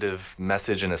positive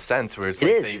message in a sense, where it's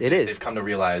they've come to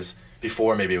realize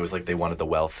before maybe it was like they wanted the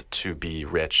wealth to be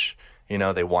rich. You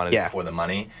know, they wanted it for the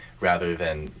money rather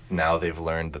than now they've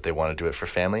learned that they want to do it for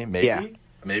family. Maybe? Yeah.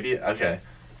 Maybe? Okay.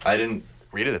 I didn't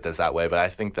read it as that way, but I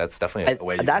think that's definitely a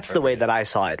way you that's the way that I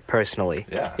saw it, personally.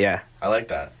 Yeah. Yeah. I like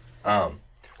that. Well,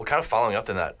 kind of following up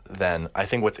on that, then, I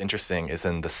think what's interesting is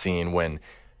in the scene when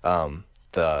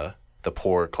the the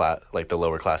poor class, like the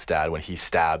lower class dad, when he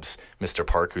stabs Mr.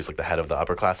 Park, who's like the head of the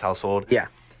upper class household. Yeah.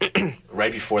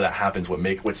 Right before that happens, what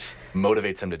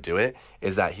motivates him to do it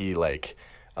is that he like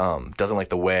doesn't like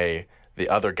the way the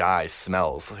other guy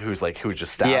smells, who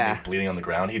just stabbed, Yeah. he's bleeding on the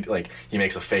ground. He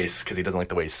makes a face because he doesn't like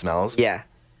the way he smells. Yeah.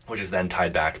 Which is then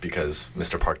tied back because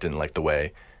Mr. Park didn't like the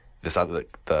way this other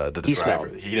the He driver.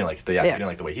 smelled. He didn't like he didn't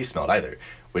like the way he smelled either,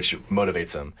 which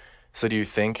motivates him. So do you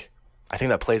think? I think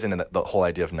that plays into the whole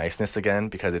idea of niceness again,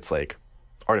 because it's like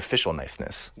artificial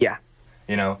niceness. Yeah.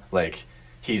 You know, like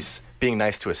he's being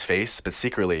nice to his face, but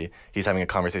secretly he's having a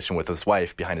conversation with his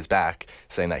wife behind his back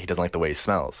saying that he doesn't like the way he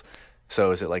smells.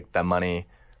 So is it like that money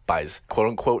buys quote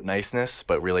unquote niceness,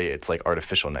 but really it's like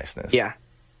artificial niceness? Yeah.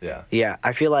 Yeah. Yeah.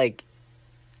 I feel like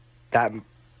that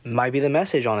might be the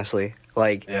message, honestly.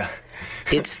 Like, Yeah.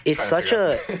 it's Trying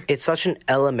to it's such an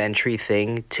elementary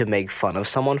thing to make fun of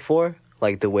someone for,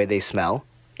 like the way they smell,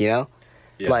 you know?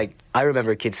 Yeah. Like, I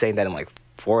remember kids saying that in like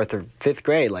 4th or 5th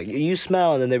grade, like, you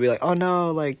smell, and then they'd be like, oh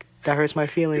no, like, that hurts my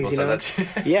feelings, People you know? said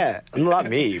that to you? Yeah, not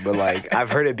me, but like, I've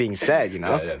heard it being said, you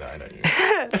know? Yeah, no, I know you.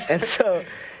 And so,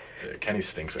 Yeah, Kenny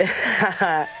stinks right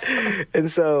now. and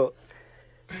so,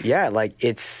 yeah, like,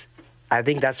 I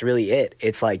think that's really it.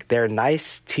 It's like, they're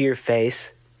nice to your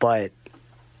face, but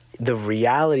the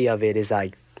reality of it is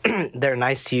like, they're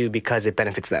nice to you because it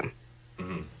benefits them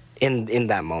in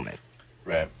that moment.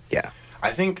 Right. Yeah.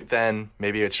 I think then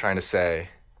maybe it's trying to say,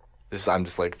 I'm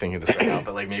just like thinking this right now,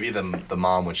 but like maybe the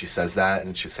mom, when she says that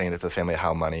and she's saying to the family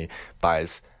how money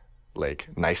buys like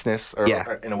niceness, or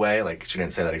in a way, like she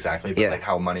didn't say that exactly, but like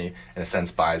how money in a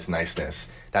sense buys niceness.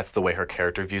 That's the way her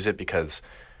character views it, because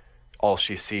all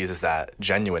she sees is that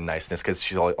genuine niceness, because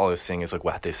she's all seeing is like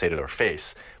what they say to their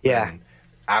face. Yeah. And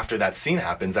after that scene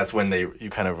happens, that's when you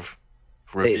kind of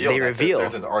reveal they that reveal.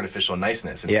 there's an artificial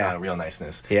niceness, and it's not a real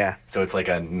niceness. Yeah. So it's like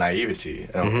a naivety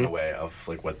in a way of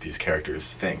like what these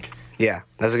characters think. Yeah,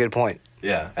 that's a good point.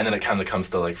 Yeah, and then it kind of comes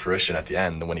to like fruition at the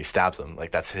end when he stabs him.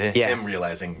 Like that's him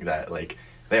realizing that like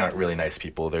they aren't really nice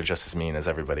people; they're just as mean as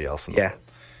everybody else in the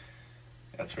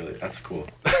world. That's cool.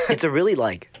 It's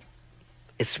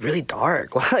it's really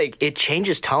dark. Like, it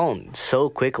changes tone so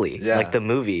quickly. Yeah. Like the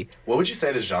movie. What would you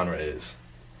say the genre is?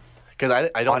 Because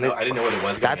I don't know. I didn't know what it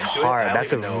was. That's going into hard. it.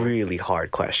 That's a really hard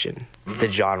question.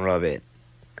 The genre of it.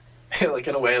 Like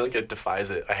in a way, like it defies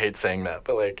it. I hate saying that,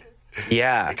 but like.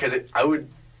 Yeah. Because I would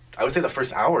say the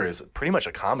first hour is pretty much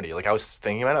a comedy. Like I was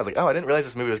thinking about it, I was like, oh, I didn't realize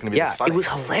this movie was going to be this funny. It was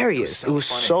hilarious. It was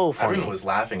so funny. Everyone was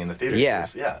laughing in the theater.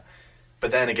 Yeah.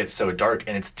 But then it gets so dark,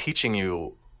 and it's teaching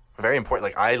you very important.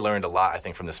 Like I learned a lot, I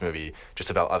think, from this movie, just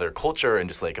about other culture and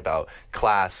just like about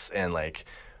class and like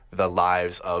the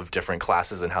lives of different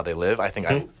classes and how they live. I think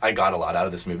I got a lot out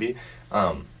of this movie.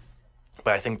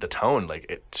 But I think the tone, like,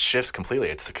 it shifts completely.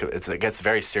 It gets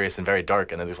very serious and very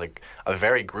dark, and then there's like a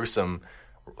very gruesome,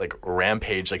 like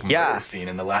rampage, like murder scene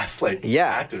in the last act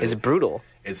of it. It's brutal.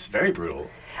 It's very brutal.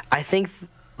 I think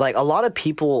like a lot of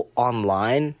people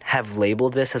online have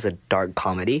labeled this as a dark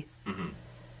comedy,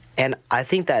 and I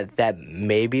think that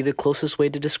may be the closest way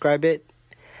to describe it,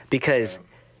 because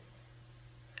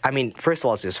I mean, first of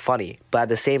all, it's just funny, but at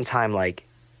the same time, like,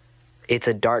 it's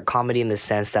a dark comedy in the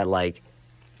sense that like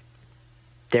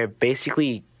they're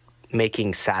basically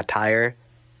making satire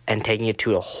and taking it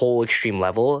to a whole extreme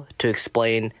level to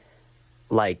explain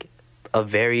like a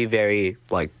very, very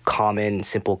like common,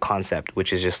 simple concept,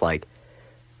 which is just like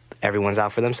everyone's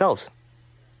out for themselves.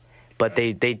 But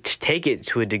they take it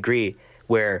to a degree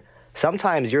where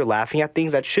sometimes you're laughing at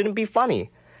things that shouldn't be funny.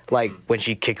 Like when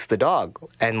she kicks the dog,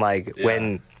 and like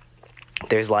when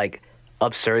there's like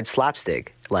absurd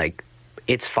slapstick. Like,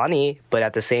 it's funny, but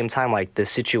at the same time, like, the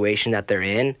situation that they're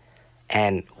in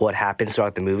and what happens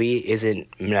throughout the movie isn't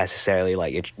necessarily,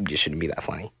 like, it just shouldn't be that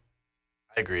funny.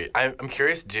 I agree. I'm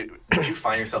curious, do you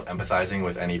find yourself empathizing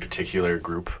with any particular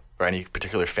group or any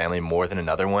particular family more than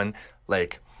another one?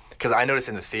 Like, because I noticed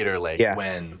in the theater, like,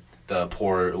 when the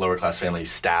poor lower-class family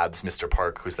stabs Mr.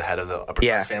 Park, who's the head of the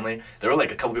upper-class family, there were,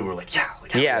 like, a couple people who were like,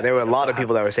 there were a lot of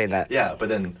people that were saying that. Yeah, but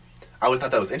then I always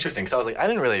thought that was interesting, because I was like, I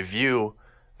didn't really view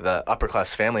the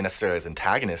upper-class family necessarily as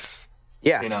antagonists.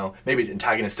 Yeah. You know, maybe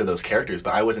antagonists to those characters,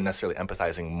 but I wasn't necessarily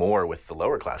empathizing more with the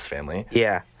lower-class family.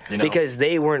 Yeah, you know? Because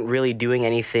they weren't really doing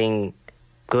anything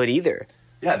good either.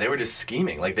 Yeah, they were just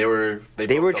scheming. Like, they were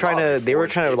trying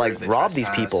to like rob these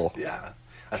people. Yeah,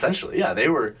 essentially. Yeah, they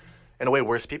were, in a way,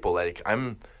 worse people. Like,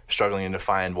 I'm struggling to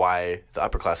find why the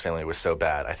upper-class family was so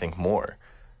bad, I think, more.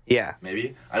 Yeah.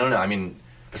 Maybe? I don't know. I mean,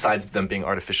 besides them being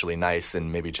artificially nice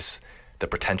and maybe just the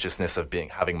pretentiousness of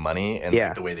having money and Yeah.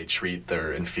 like, the way they treat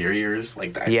their inferiors,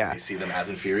 like that Yeah. they see them as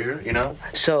inferior, you know?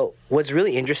 So what's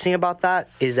really interesting about that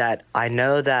is that I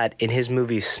know that in his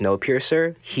movie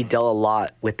Snowpiercer, he dealt a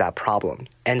lot with that problem.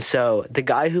 And so the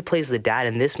guy who plays the dad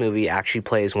in this movie actually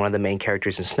plays one of the main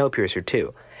characters in Snowpiercer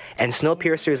too. And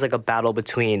Snowpiercer is like a battle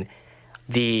between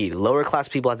the lower class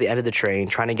people at the end of the train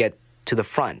trying to get to the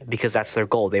front because that's their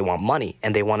goal. They want money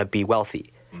and they want to be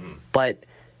wealthy. But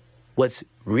what's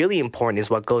really important is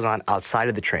what goes on outside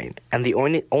of the train. And the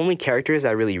only characters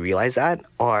that really realize that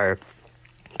are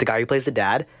the guy who plays the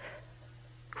dad,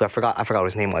 who I forgot what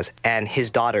his name was, and his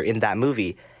daughter in that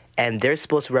movie. And they're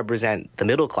supposed to represent the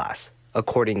middle class,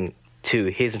 according to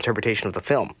his interpretation of the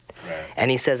film. Right.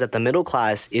 And he says that the middle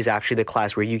class is actually the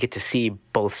class where you get to see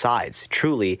both sides,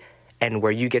 truly, and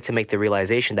where you get to make the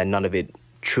realization that none of it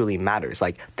truly matters.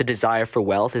 Like, the desire for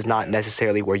wealth is not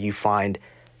necessarily where you find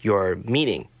your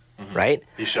meaning, right?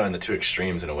 He's showing the two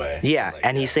extremes in a way. Yeah,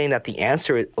 and he's saying that the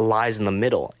answer lies in the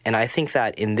middle. And I think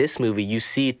that in this movie, you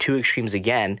see two extremes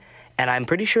again. And I'm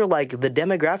pretty sure, like, the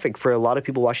demographic for a lot of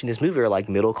people watching this movie are, like,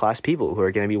 middle-class people who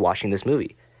are going to be watching this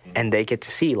movie. And they get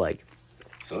to see, like,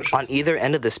 on either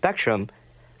end of the spectrum,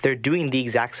 they're doing the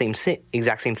exact same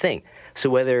thing. So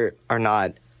whether or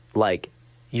not, like,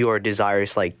 your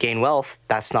desires, like, gain wealth,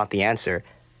 that's not the answer.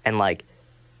 And, like,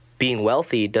 being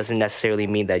wealthy doesn't necessarily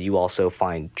mean that you also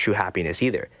find true happiness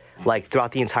either. Like,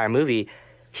 throughout the entire movie,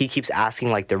 he keeps asking,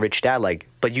 like, the rich dad, like,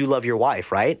 but you love your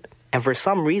wife, right? And for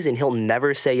some reason, he'll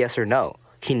never say yes or no.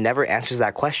 He never answers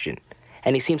that question.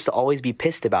 And he seems to always be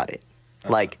pissed about it.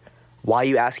 Like, why are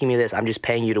you asking me this? I'm just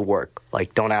paying you to work.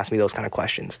 Like, don't ask me those kind of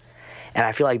questions. And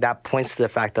I feel like that points to the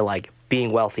fact that, like,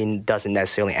 being wealthy doesn't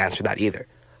necessarily answer that either.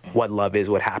 What love is,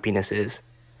 what happiness is.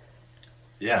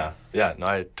 Yeah, no,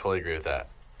 I totally agree with that.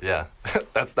 Yeah,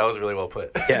 that was really well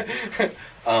put. Yeah.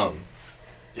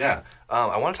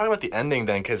 I want to talk about the ending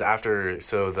then, because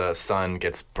so the son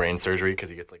gets brain surgery because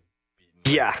he gets like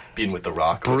beaten with the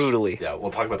rock. Brutally.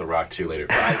 We'll talk about the rock too later.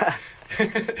 But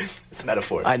it's a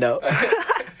metaphor. I know.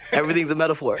 Everything's a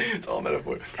metaphor. It's all a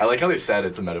metaphor. I like how they said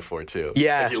it's a metaphor too.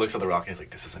 Yeah. Like he looks at the rock and he's like,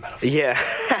 "This is a metaphor." Yeah.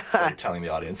 Like telling the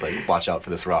audience, like, "Watch out for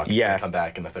this rock. It's gonna come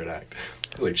back in the third act."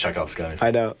 Like Chekhov's gun.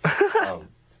 I know.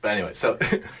 But anyway, so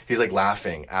he's like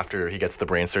laughing after he gets the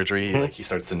brain surgery. He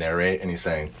starts to narrate and he's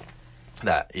saying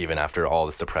that even after all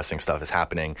this depressing stuff is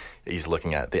happening, he's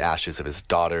looking at the ashes of his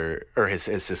daughter or his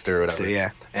sister or whatever. Yeah.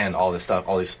 And all this stuff,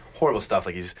 all these horrible stuff.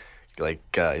 Like he's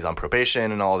on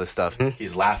probation and all this stuff.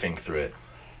 He's laughing through it.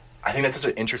 I think that's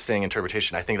such an interesting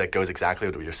interpretation. I think that goes exactly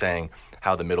with what you're saying,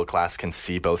 how the middle class can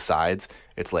see both sides.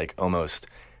 It's like almost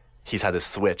he's had this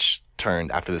switch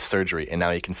turned after this surgery, and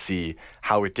now he can see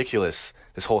how ridiculous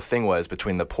this whole thing was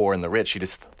between the poor and the rich. He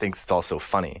just thinks it's all so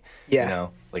funny. Yeah. You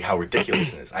know, like how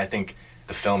ridiculous it is. I think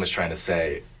the film is trying to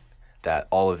say that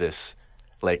all of this,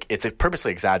 like, it's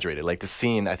purposely exaggerated. Like the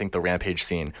scene, I think the rampage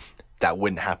scene, that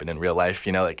wouldn't happen in real life.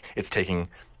 You know, like it's taking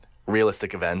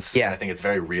realistic events. Yeah. And I think it's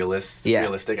very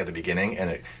realistic at the beginning, and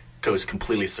it goes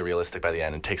completely surrealistic by the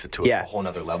end and takes it to a whole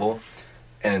nother level.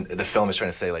 And the film is trying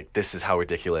to say, like, this is how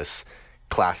ridiculous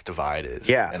class divide is.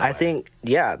 Yeah, I think,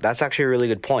 that's actually a really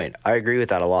good point. I agree with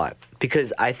that a lot.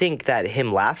 Because I think that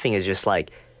him laughing is just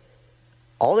like,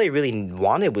 all they really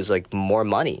wanted was like more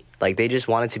money. Like they just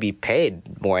wanted to be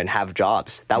paid more and have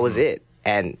jobs. That was it.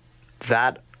 And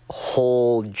that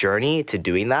whole journey to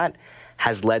doing that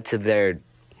has led to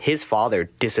his father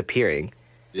disappearing.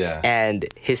 Yeah. And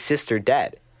his sister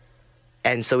dead.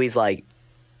 And so he's like,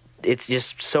 it's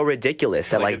just so ridiculous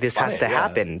that like this has to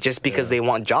happen just because they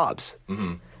want jobs.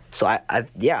 Mm-hmm. So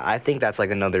I think that's like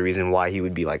another reason why he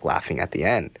would be like laughing at the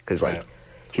end, because like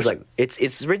he's like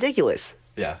it's ridiculous.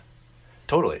 Yeah,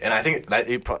 totally. And I think that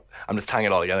I'm just tying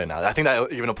it all together now. I think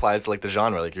that even applies to like the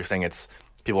genre. Like you're saying,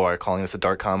 people are calling this a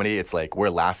dark comedy. It's like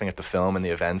we're laughing at the film and the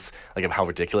events, like of how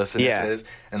ridiculous this is,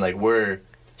 and like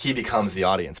he becomes the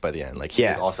audience by the end. Like he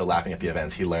is also laughing at the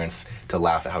events. He learns to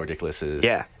laugh at how ridiculous it is.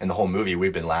 Yeah. And the whole movie,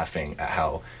 we've been laughing at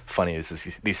how funny it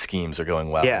is. These schemes are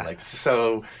going well. Yeah. Like this is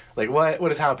so like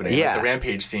what is happening? Yeah. Like, the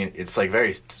rampage scene, it's like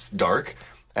very dark.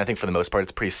 I think for the most part,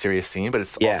 it's a pretty serious scene, but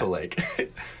it's also like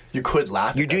you could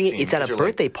laugh. You're doing it. It's at a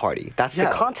birthday party. That's the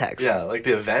context. Yeah, like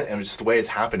the event and just the way it's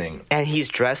happening. And he's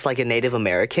dressed like a Native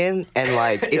American, and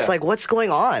like it's like what's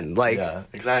going on? Like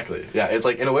exactly. Yeah, it's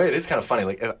like in a way it is kind of funny.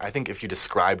 Like I think if you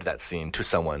described that scene to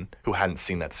someone who hadn't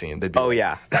seen that scene, they'd be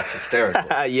that's hysterical.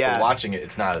 But watching it,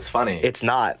 it's not as funny. It's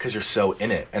not because you're so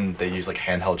in it, and they use like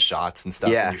handheld shots and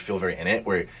stuff, and you feel very in it.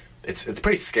 Where it's a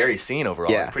pretty scary scene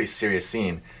overall. It's a pretty serious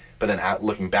scene, but then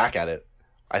looking back at it,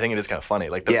 I think it is kind of funny.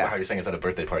 Like how you're saying it's at a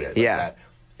birthday party. I think that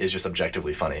is just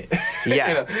objectively funny. Yeah.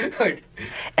 You know? Like,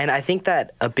 And I think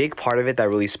that a big part of it that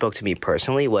really spoke to me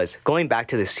personally was going back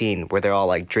to the scene where they're all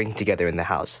like drinking together in the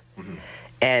house.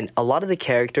 And a lot of the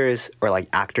characters or like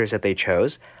actors that they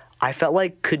chose, I felt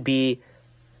like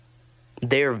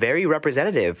they're very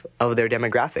representative of their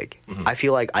demographic. I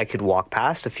feel like I could walk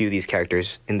past a few of these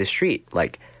characters in the street.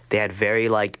 Like, they had very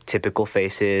like typical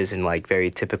faces and like very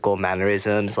typical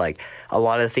mannerisms. Like, a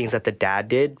lot of the things that the dad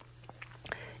did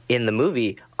in the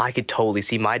movie, I could totally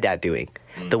see my dad doing.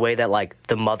 The way that like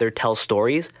the mother tells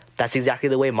stories, that's exactly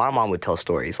the way my mom would tell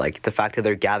stories. Like, the fact that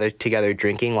they're gathered together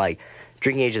drinking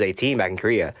age is 18 back in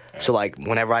Korea. So like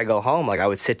whenever I go home, like I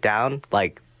would sit down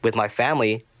like with my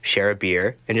family, share a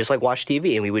beer, and just like watch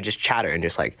TV, and we would just chatter and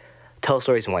just like tell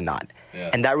stories and whatnot. Yeah.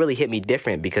 And that really hit me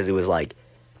different because it was like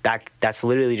that's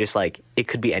literally just like it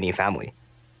could be any family.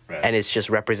 right. And it's just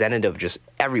representative of just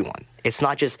everyone. It's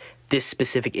not just this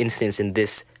specific instance in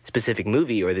this specific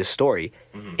movie or this story.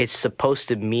 It's supposed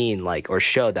to mean like or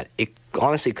show that it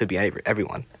honestly could be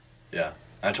everyone. Yeah,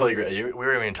 I totally agree. We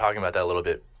were even talking about that a little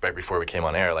bit right before we came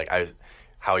on air. Like,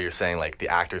 how you're saying like the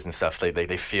actors and stuff,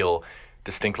 they feel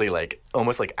distinctly like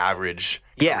almost like average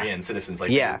Korean citizens.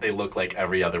 Like, they look like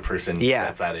every other person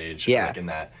that's that age. Or, like in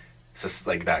that, just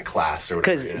like that class or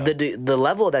whatever. Because the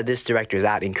level that this director is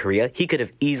at in Korea, he could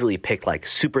have easily picked like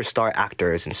superstar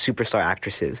actors and superstar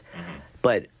actresses.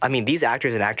 But I mean, these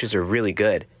actors and actresses are really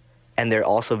good, and they're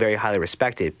also very highly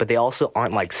respected. But they also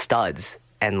aren't like studs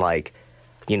and like,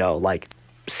 you know, like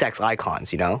sex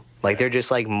icons. You know, like they're just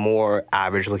like more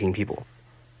average looking people.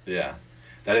 Yeah,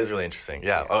 that is really interesting.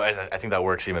 Yeah, oh, I think that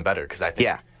works even better because I think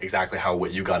exactly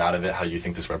what you got out of it, how you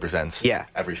think this represents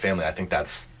every family. I think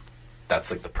that's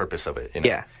like the purpose of it. You know?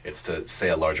 Yeah, it's to say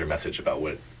a larger message about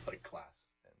what like class.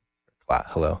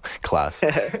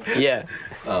 Yeah.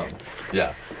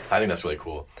 Yeah, I think that's really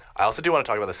cool. I also do want to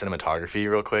talk about the cinematography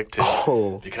real quick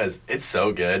too, because it's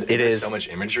so good. There's so much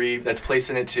imagery that's placed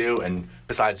in it too, and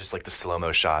besides just like the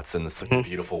slow-mo shots and the like,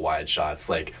 beautiful wide shots,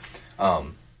 like I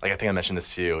think I mentioned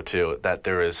this to you too, that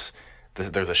there's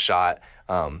a shot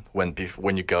when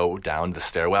you go down the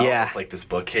stairwell, it's like this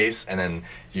bookcase, and then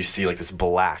you see like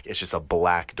it's just a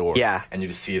black door, and you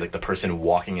just see like the person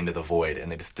walking into the void,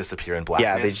 and they just disappear in blackness.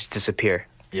 Yeah, they just disappear.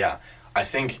 Yeah, I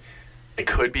think I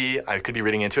could be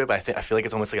reading into it, but I feel like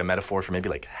it's almost like a metaphor for maybe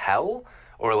like hell,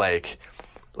 or like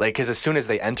because as soon as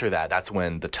they enter that's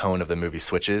when the tone of the movie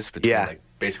switches between like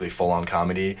basically full-on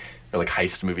comedy or like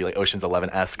heist movie, like Ocean's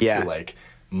 11-esque to like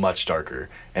much darker.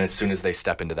 And as soon as they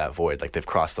step into that void, like they've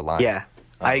crossed the line. Yeah,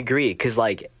 I agree. Because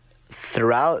like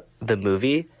throughout the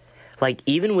movie, like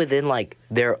even within like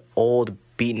their old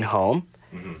beaten home,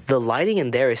 the lighting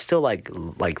in there is still like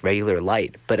regular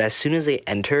light. But as soon as they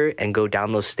enter and go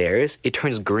down those stairs, it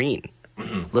turns green.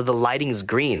 The lighting's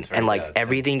green, and like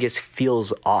everything just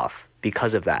feels off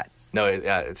because of that. No,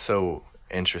 it's so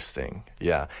interesting.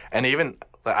 Yeah, and even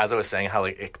as I was saying, how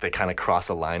like they kind of cross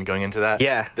a line going into that.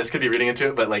 Yeah, this could be reading into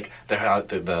it, but like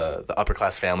the upper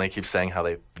class family keeps saying how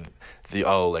we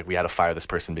had to fire this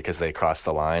person because they crossed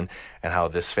the line, and how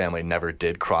this family never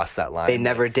did cross that line. They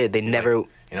never did. They never. Like,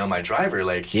 you know, my driver,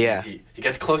 like he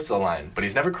gets close to the line, but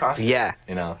he's never crossed it. Yeah,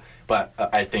 you know. But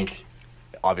I think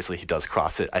obviously he does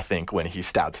cross it, I think, when he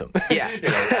stabs him. Yeah. You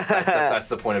know, that's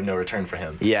the point of no return for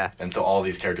him. Yeah. And so all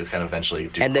these characters kind of eventually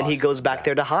do. And then he goes back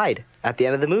there to hide at the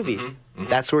end of the movie.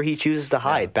 That's where he chooses to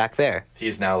hide, back there.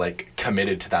 He's now like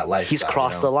committed to that life. He's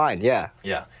crossed the line, yeah.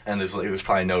 Yeah. And there's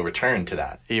probably no return to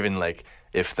that. Even like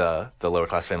if the lower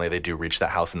class family, they do reach that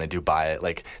house and they do buy it,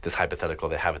 like this hypothetical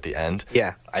they have at the end.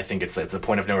 Yeah. I think it's a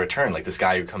point of no return. Like this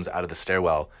guy who comes out of the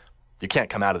stairwell, you can't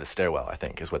come out of the stairwell, I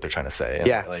think, is what they're trying to say. And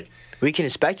yeah. Like, we can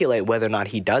speculate whether or not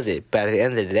he does it, but at the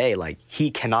end of the day, like, he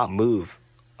cannot move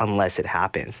unless it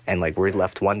happens. And, like, we're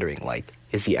left wondering, like,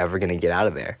 is he ever going to get out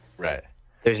of there? Right.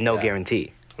 There's no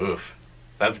guarantee. Oof.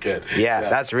 That's good.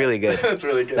 Yeah, that's really good. That's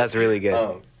really good. That's really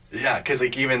good. Yeah, because,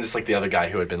 like, even just, like, the other guy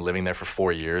who had been living there for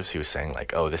 4 years, he was saying,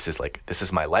 like, oh, this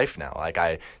is my life now. Like,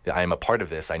 I am a part of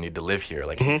this. I need to live here.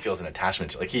 Like, he feels an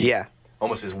attachment to, like, he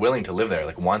almost is willing to live there,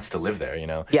 like, wants to live there, you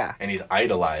know? Yeah. And he's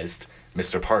idolized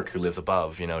Mr. Park, who lives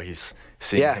above, you know, he's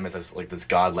seeing him as like this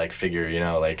godlike figure, you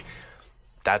know, like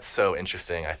that's so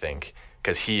interesting, I think,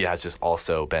 because he has just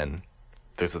also been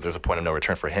there's a point of no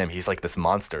return for him. He's like this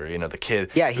monster, you know, the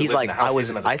kid. Yeah, he's like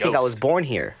I think I was born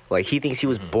here. Like he thinks he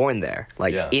was born there,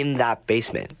 like in that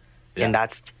basement, and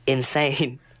that's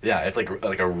insane. Yeah, it's like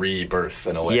a rebirth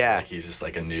in a way. Yeah, like he's just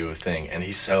like a new thing, and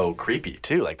he's so creepy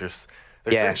too. Like there's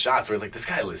certain shots where it's like, this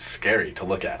guy is scary to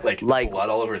look at. Like blood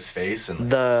all over his face. And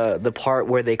the part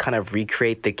where they kind of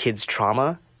recreate the kid's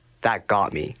trauma that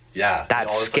got me. Yeah. That And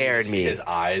all of a sudden scared you see me. his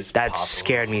eyes That pop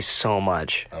scared me so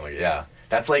much. Oh my, yeah.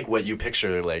 That's like what you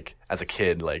picture like as a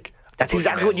kid, like. That's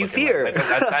exactly what you fear. Like.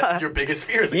 That's your biggest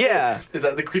fear as a kid. Is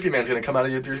that the creepy man's gonna come out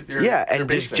of your and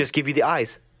just give you the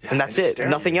eyes, and that's it.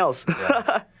 Nothing else.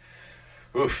 Yeah.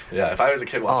 Oof. Yeah. If I was a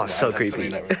kid watching that, so I'd have creepy. so many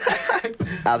nightmares.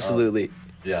 Absolutely.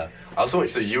 Yeah. Also,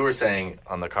 so you were saying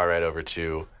on the car ride over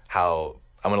to how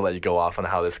I'm gonna let you go off on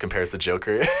how this compares to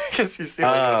Joker because you see.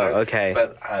 Okay.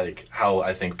 But like how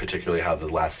I think particularly how the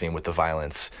last scene with the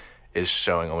violence is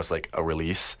showing almost like a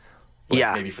release.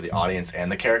 Like maybe for the audience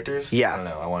and the characters. Yeah. I don't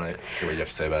know. I want to hear what you have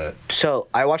to say about it. So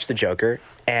I watched the Joker,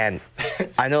 and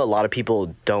I know a lot of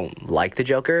people don't like the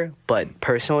Joker, but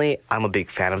personally, I'm a big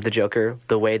fan of the Joker.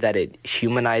 The way that it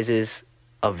humanizes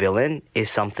a villain is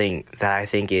something that I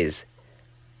think is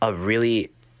a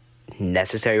really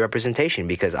necessary representation,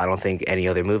 because I don't think any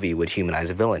other movie would humanize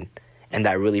a villain. And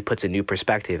that really puts a new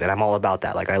perspective, and I'm all about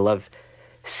that. Like, I love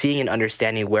seeing and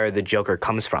understanding where the Joker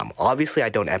comes from. Obviously, I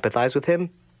don't empathize with him,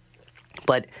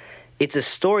 but it's a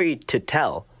story to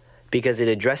tell because it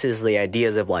addresses the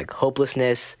ideas of like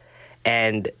hopelessness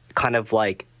and kind of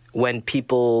like when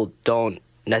people don't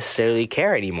necessarily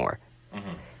care anymore. Mm-hmm.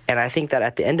 And I think that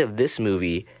at the end of this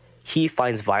movie, he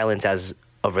finds violence as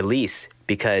a release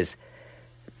because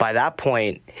by that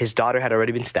point, his daughter had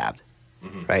already been stabbed,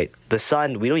 right? The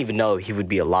son, we don't even know if he would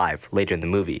be alive later in the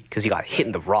movie because he got hit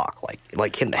in the rock, like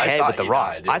hit in the head with the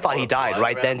rock. I thought he died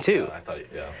right then too. Yeah, I thought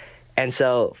And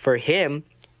so for him,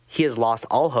 he has lost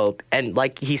all hope. And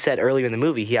like he said earlier in the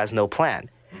movie, he has no plan.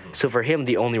 Mm-hmm. So for him,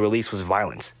 the only release was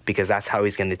violence because that's how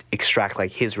he's going to extract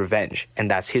like his revenge.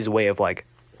 And that's his way of like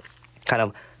kind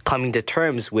of coming to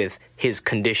terms with his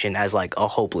condition as like a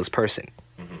hopeless person.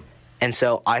 Mm-hmm. And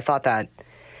so I thought that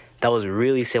was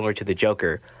really similar to the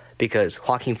Joker because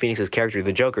Joaquin Phoenix's character,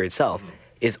 the Joker itself,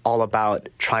 is all about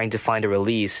trying to find a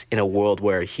release in a world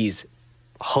where he's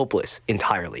hopeless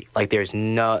entirely. Like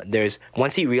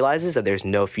once he realizes that there's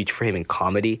no future for him in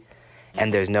comedy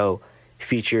and there's no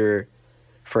future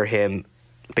for him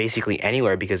basically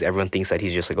anywhere because everyone thinks that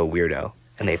he's just like a weirdo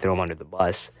and they throw him under the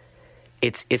bus.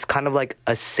 It's kind of like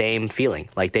a same feeling.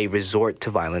 Like they resort to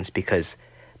violence because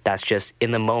that's just in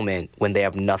the moment when they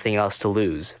have nothing else to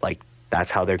lose. Like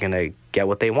that's how they're going to get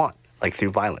what they want, like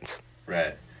through violence.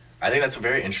 Right. I think that's a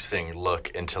very interesting look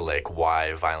into like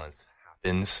why violence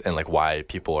happens and like why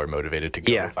people are motivated to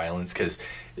go to violence, because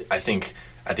I think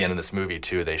at the end of this movie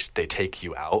too they take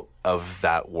you out of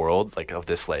that world, like of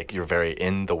this, like you're very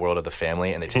in the world of the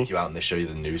family, and they take you out and they show you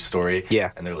the news story,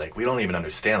 and they're like, we don't even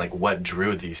understand like what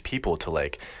drew these people to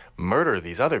like murder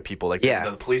these other people, like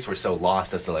the police were so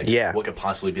lost as to like what could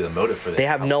possibly be the motive for this. They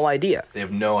have no idea.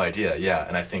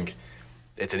 And I think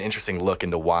it's an interesting look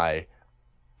into why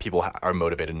people are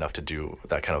motivated enough to do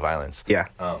that kind of violence.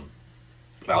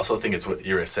 I also think it's what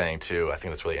you were saying too. I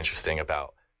think that's really interesting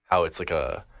about how it's like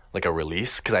a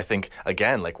release, because I think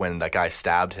again, like when that guy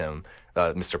stabbed him,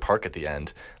 Mr. Park at the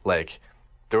end, like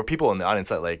there were people in the audience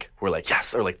that like were like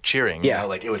yes or like cheering. You know?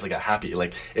 Like it was like a happy,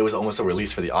 like it was almost a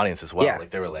release for the audience as well.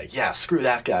 Like they were like, yeah, screw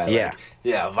that guy.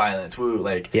 Like, violence, woo.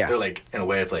 Like they're like in a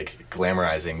way it's like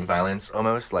glamorizing violence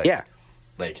almost. Like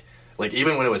like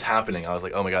even when it was happening, I was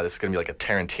like, oh my god, this is gonna be like a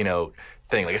Tarantino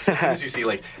thing. Like as soon as you see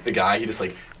like the guy, he just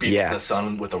like beats the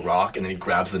son with a rock and then he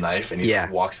grabs the knife and he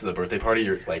like, walks to the birthday party.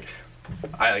 You're like,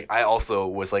 I also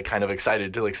was like kind of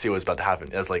excited to like see what's about to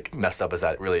happen, as like messed up as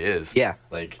that really is.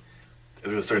 Like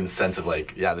there's a certain sense of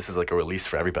like, this is like a release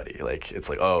for everybody. Like it's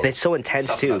like, oh, and it's so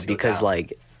intense too because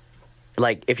like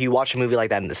if you watch a movie like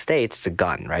that in the States, it's a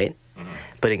gun, right?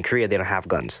 But in Korea they don't have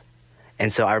guns.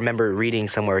 And so I remember reading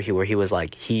somewhere where he was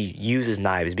like, he uses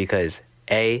knives because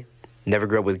never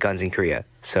grew up with guns in Korea.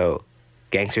 So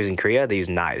gangsters in Korea, they use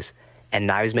knives. And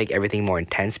knives make everything more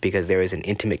intense because there is an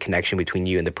intimate connection between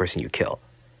you and the person you kill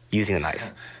using a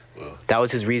knife. That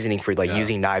was his reasoning for like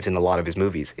using knives in a lot of his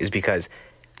movies, is because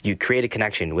you create a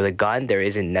connection. With a gun, there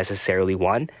isn't necessarily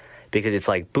one because it's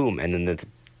like boom, and then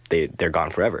they're gone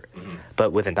forever.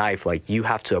 But with a knife, like you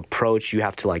have to approach, you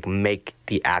have to like make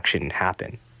the action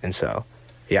happen. And so,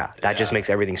 that just makes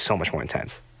everything so much more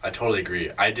intense. I totally agree.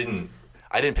 I didn't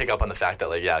pick up on the fact that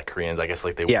like Koreans, I guess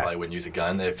like they probably wouldn't use a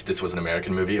gun if this was an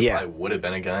American movie. It probably would have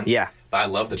been a gun. But I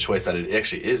love the choice that it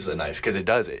actually is a knife, because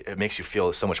it makes you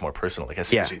feel so much more personal. Like as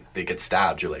soon as they get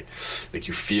stabbed, you're like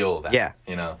you feel that.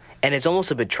 You know. And it's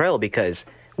almost a betrayal because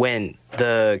when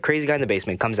the crazy guy in the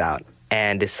basement comes out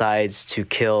and decides to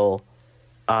kill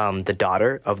the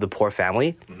daughter of the poor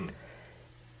family,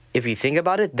 if you think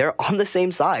about it, they're on the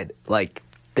same side. Like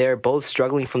they're both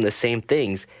struggling from the same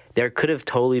things. There could have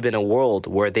totally been a world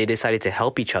where they decided to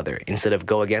help each other instead of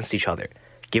go against each other,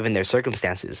 given their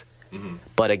circumstances.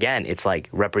 But again, it's like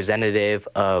representative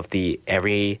of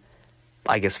every,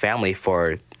 I guess, family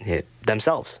for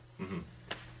themselves.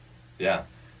 Yeah,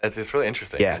 it's really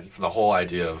interesting. Yeah. It's the whole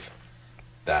idea of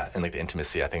that and like the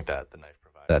intimacy. I think that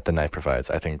the knife provides.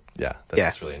 I think that's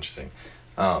just really interesting.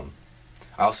 I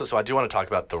do want to talk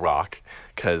about the rock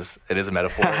because it is a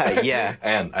metaphor. Yeah,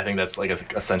 and I think that's like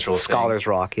a central Scholar's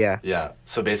thing. rock. Yeah. Yeah.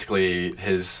 So basically,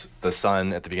 the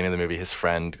son at the beginning of the movie, his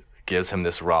friend gives him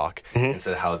this rock and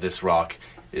said how this rock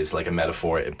is like a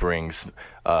metaphor. It brings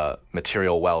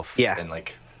material wealth and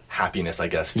like happiness, I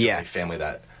guess, to a family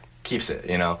that keeps it,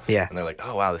 you know? Yeah. And they're like,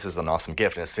 oh, wow, this is an awesome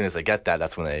gift. And as soon as they get that,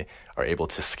 that's when they are able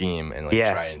to scheme and like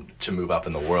try to move up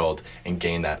in the world and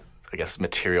gain that, I guess,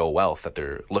 material wealth that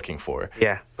they're looking for.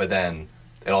 Yeah. But then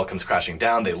it all comes crashing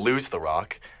down. They lose the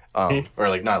rock, or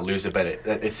like not lose it, but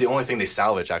it's the only thing they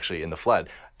salvage actually in the flood.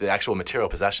 The actual material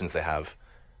possessions they have,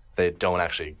 they don't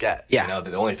actually get. Yeah. You know,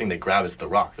 the only thing they grab is the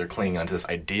rock. They're clinging onto this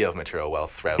idea of material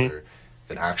wealth rather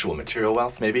than actual material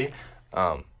wealth, maybe.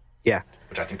 Yeah.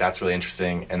 Which I think that's really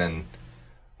interesting. And then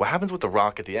what happens with the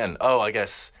rock at the end? Oh, I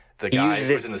guess the guy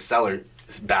who's in the cellar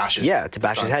bashes to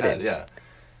bash his head in. Yeah.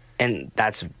 And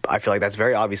I feel like that's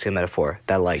very obviously a metaphor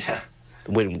that like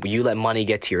when you let money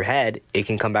get to your head, it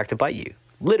can come back to bite you.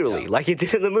 Literally, like it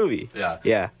did in the movie. Yeah.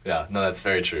 Yeah. Yeah. No, that's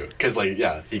very true. Because, like,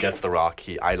 he gets the rock,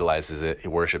 he idolizes it, he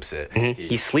worships it.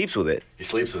 He sleeps with it. He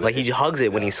sleeps with Like, it. he hugs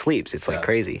it when he sleeps. It's, like,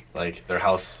 crazy. Like, their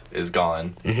house is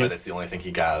gone, but it's the only thing he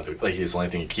got. Like, it's the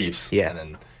only thing he keeps. Yeah. And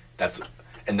then that's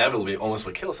inevitably almost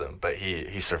what kills him. But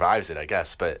he survives it, I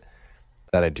guess. But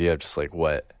that idea of just, like,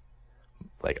 what,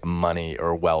 like, money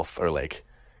or wealth or, like,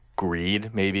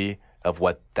 greed, maybe, of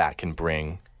what that can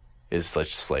bring is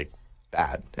just, like,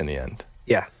 bad in the end.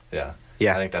 Yeah. Yeah.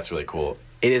 Yeah. I think that's really cool.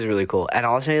 It is really cool. And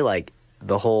honestly, like,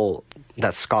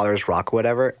 that Scholar's Rock or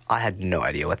whatever, I had no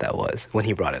idea what that was when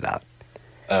he brought it out.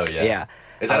 Oh, yeah? Yeah.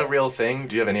 Is that a real thing?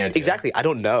 Do you have any idea? Exactly. I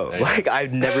don't know. Like,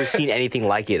 I've never seen anything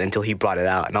like it until he brought it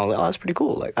out. And I was like, oh, that's pretty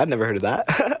cool. Like, I'd never heard of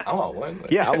that. I want one.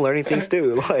 Like, yeah, I'm learning things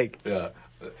too. Like, yeah.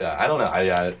 I don't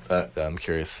know. I'm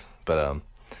curious. But,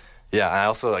 I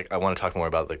also, like, I want to talk more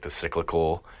about, like, the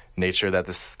cyclical nature that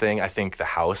this thing, I think the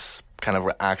house kind of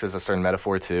acts as a certain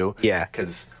metaphor too. Yeah.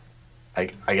 Because I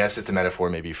guess it's a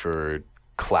metaphor maybe for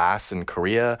class in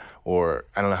Korea, or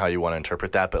I don't know how you want to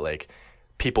interpret that, but like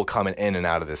people coming in and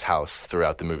out of this house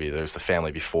throughout the movie. There's the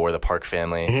family before, the Park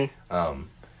family,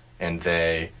 and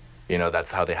they, you know,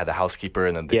 that's how they had the housekeeper,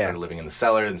 and then they started living in the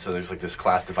cellar, and so there's like this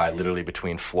class divide literally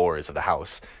between floors of the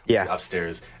house. Yeah. The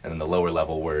upstairs and then the lower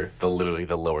level where the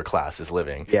lower class is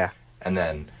living. Yeah. And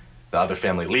then the other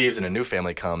family leaves and a new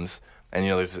family comes. And,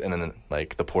 you know, and then,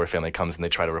 like, the poor family comes and they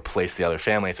try to replace the other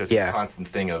family. So it's this constant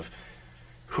thing of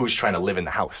who's trying to live in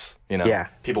the house, you know? Yeah.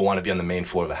 People want to be on the main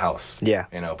floor of the house. Yeah.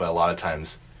 You know, but a lot of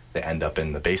times they end up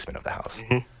in the basement of the house.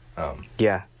 Yeah, I don't know,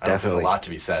 definitely. there's a lot to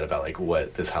be said about, like,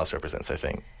 what this house represents, I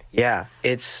think. Yeah,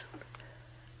 there's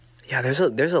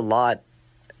a lot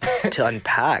to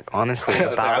unpack, honestly,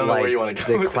 about, like,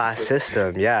 the class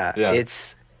system. Yeah.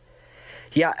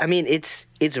 Yeah, I mean, it's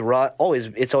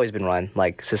always been run,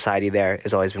 like, society there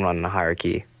has always been run in a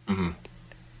hierarchy,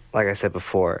 like I said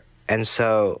before. And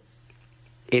so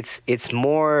it's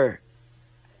more,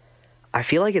 I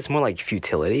feel like it's more like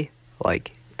futility,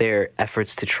 like their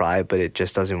efforts to try, but it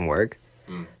just doesn't work.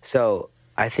 So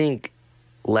I think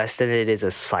less than it is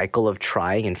a cycle of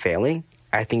trying and failing,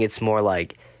 I think it's more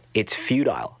like it's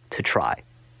futile to try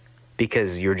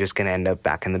because you're just going to end up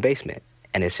back in the basement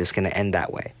and it's just going to end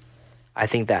that way. I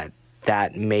think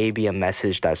that may be a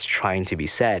message that's trying to be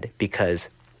said because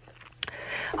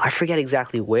I forget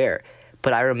exactly where,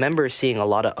 but I remember seeing a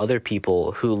lot of other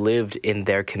people who lived in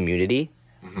their community,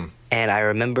 and I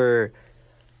remember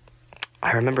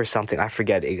something, I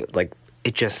forget,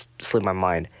 it just slipped my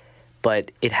mind,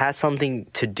 but it had something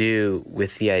to do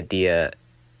with the idea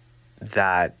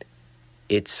that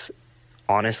it's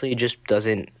honestly just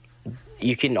doesn't,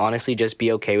 you can honestly just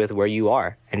be okay with where you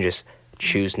are and just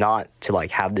choose not to,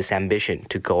 like, have this ambition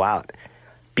to go out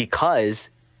because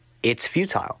it's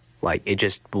futile. Like, it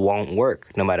just won't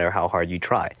work no matter how hard you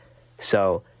try.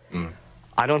 So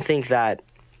I don't think that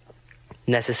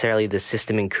necessarily the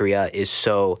system in Korea is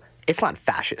so, it's not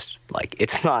fascist. Like,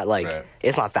 it's not like,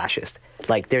 it's not fascist.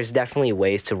 Like, there's definitely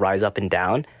ways to rise up and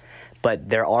down,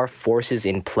 but there are forces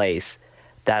in place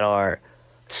that are,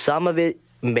 some of it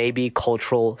may be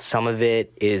cultural, some of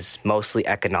it is mostly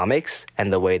economics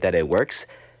and the way that it works.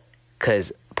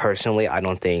 Because personally, I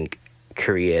don't think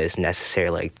Korea is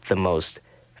necessarily, like, the most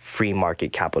free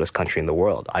market capitalist country in the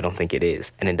world. I don't think it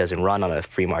is. And it doesn't run on a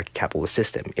free market capitalist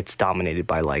system. It's dominated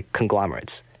by, like,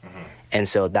 conglomerates. And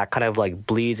so that kind of, like,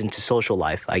 bleeds into social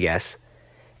life, I guess.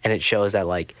 and it shows that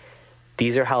like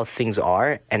these are how things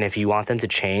are, and if you want them to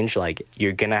change, like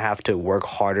you're gonna have to work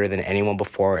harder than anyone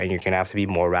before, and you're gonna have to be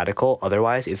more radical.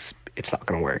 Otherwise, it's not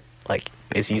gonna work. Like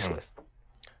it's useless.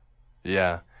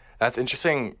 Yeah, that's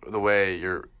interesting the way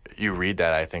you read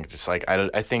that. I think just like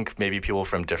I think maybe people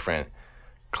from different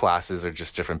classes or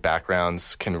just different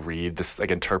backgrounds can read this,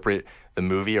 like interpret the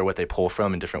movie or what they pull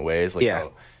from in different ways. Like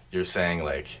how you're saying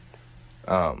like,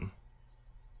 I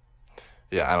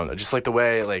don't know, just like the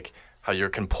way like how you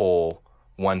can pull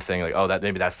one thing like, oh, that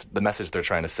maybe that's the message they're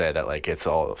trying to say, that like it's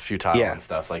all futile and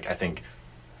stuff. Like I think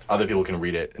other people can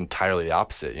read it entirely the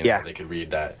opposite. You know, they could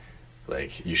read that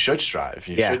like you should strive,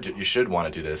 you should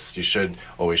want to do this, you should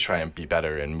always try and be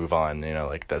better and move on. You know,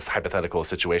 like this hypothetical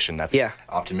situation that's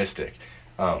optimistic.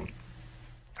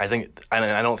 I think, and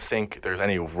I don't think there's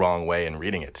any wrong way in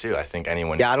reading it too. I think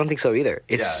anyone. Yeah, I don't think so either.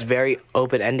 It's very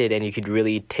open ended, and you could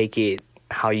really take it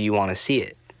how you want to see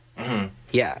it. Mm-hmm.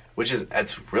 Yeah, which is,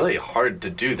 it's really hard to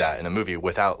do that in a movie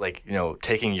without like, you know,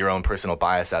 taking your own personal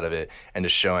bias out of it and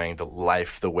just showing the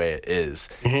life the way it is,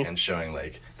 and showing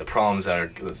like the problems that are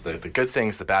the good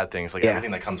things, the bad things, like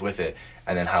everything that comes with it,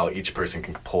 and then how each person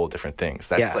can pull different things.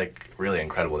 That's like really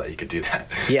incredible that you could do that.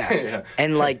 Yeah.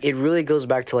 And like it really goes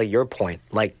back to like your point.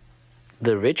 Like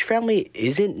the rich family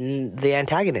isn't the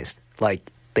antagonist. Like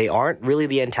they aren't really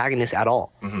the antagonist at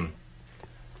all. Mm-hmm.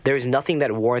 There's nothing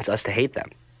that warrants us to hate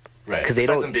them. Right, because they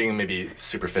don't being maybe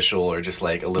superficial or just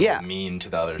like a little mean to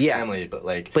the other family, but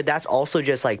like. But that's also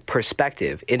just like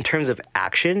perspective. In terms of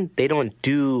action, they don't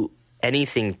do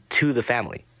anything to the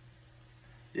family.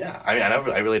 Yeah, I mean,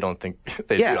 I really don't think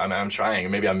they do. I mean, I'm trying.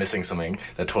 Maybe I'm missing something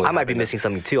that totally. I might be missing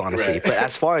something too, honestly. Right. But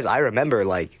as far as I remember,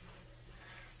 like,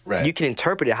 you can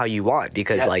interpret it how you want,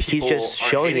 because like he's just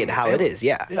showing it how it is.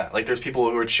 Yeah. Yeah, like there's people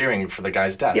who are cheering for the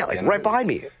guy's death. Yeah, like right behind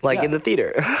me, like in the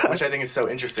theater. Which I think is so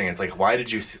interesting. It's like, why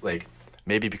did you like?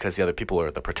 Maybe because the other people are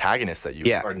the protagonists that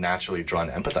you are naturally drawn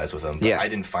to empathize with them. But I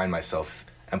didn't find myself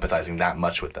empathizing that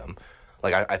much with them.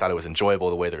 Like I thought it was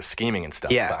enjoyable the way they're scheming and stuff.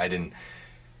 But I didn't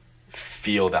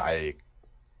feel that I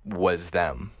was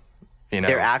them. You know,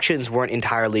 their actions weren't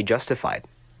entirely justified.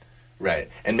 Right,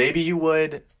 and maybe you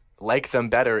would like them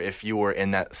better if you were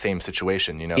in that same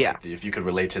situation, you know, like if you could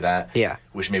relate to that,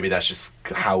 which maybe that's just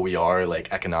how we are, like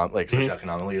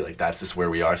socioeconomically, like that's just where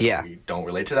we are, so we don't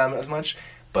relate to them as much.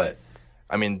 But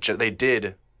I mean, they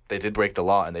did break the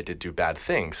law and they did do bad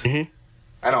things. And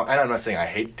I'm not saying I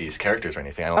hate these characters or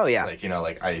anything. I don't like, you know,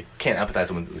 like I can't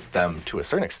empathize with them to a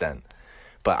certain extent,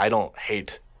 but I don't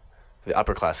hate the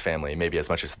upper class family maybe as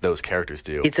much as those characters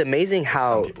do. It's amazing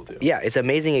how some people do. Yeah, it's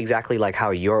amazing exactly like how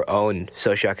your own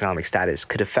socioeconomic status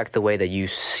could affect the way that you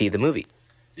see the movie.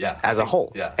 Yeah, as a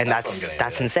whole. Yeah, and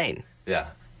that's insane. Yeah,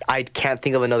 I can't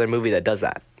think of another movie that does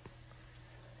that.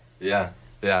 Yeah.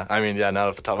 I mean, not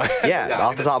off the top of my head. Yeah,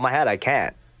 off the top of my head, I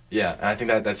can't. Yeah, and I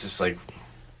think that's just like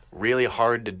really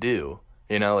hard to do.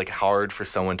 You know, like hard for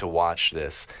someone to watch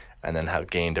this and then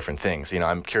gain different things. You know,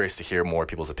 I'm curious to hear more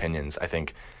people's opinions. I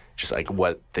think just like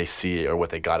what they see or what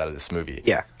they got out of this movie.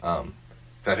 Yeah.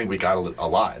 I think we got a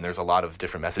lot, and there's a lot of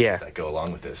different messages that go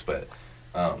along with this. But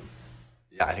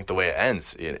I think the way it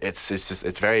ends,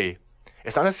 it's very.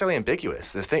 It's not necessarily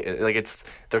ambiguous. The thing, like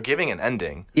they're giving an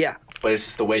ending. Yeah. But it's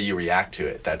just the way you react to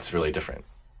it that's really different,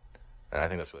 and I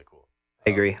think that's really cool. I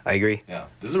agree. Yeah,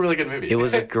 this is a really good movie. It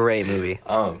was a great movie.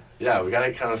 Yeah, we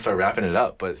gotta kind of start wrapping it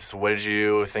up. But so what did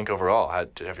you think overall? Have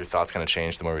your thoughts kind of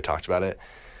changed the more we talked about it?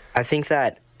 I think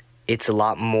that it's a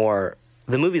lot more.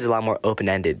 The movie's a lot more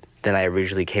open-ended than I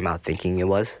originally came out thinking it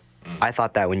was. I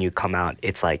thought that when you come out,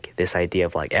 it's like this idea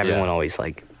of like everyone always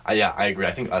like. Yeah, I agree.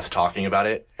 I think us talking about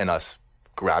it and us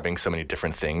grabbing so many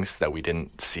different things that we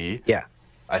didn't see. Yeah.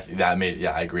 I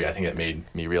agree. I think it made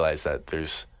me realize that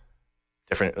there's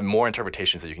more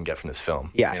interpretations that you can get from this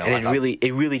film. Yeah, you know, and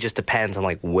it really just depends on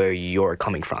like where you're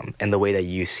coming from and the way that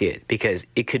you see it, because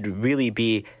it could really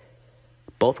be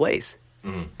both ways.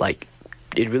 Like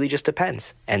it really just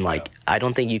depends. And like I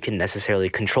don't think you can necessarily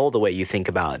control the way you think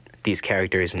about these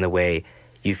characters and the way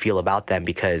you feel about them,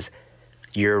 because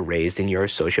you're raised in your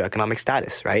socioeconomic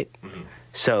status, right?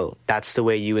 So that's the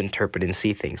way you interpret and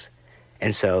see things.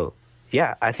 And so,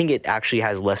 yeah, I think it actually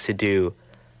has less to do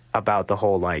about the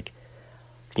whole, like,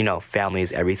 you know, family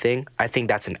is everything. I think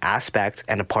that's an aspect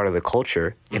and a part of the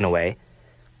culture in a way.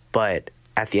 But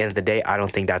at the end of the day, I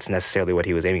don't think that's necessarily what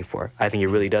he was aiming for. I think it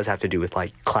really does have to do with,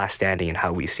 like, class standing and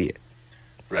how we see it.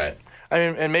 Right. I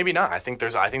mean, and maybe not. I think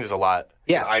there's a lot.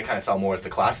 Yeah. I kind of saw more as the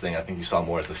class thing. I think you saw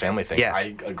more as the family thing. Yeah.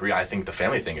 I agree. I think the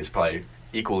family thing is probably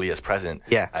equally as present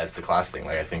Yeah. as the class thing.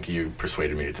 Like, I think you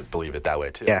persuaded me to believe it that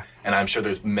way too. Yeah. And I'm sure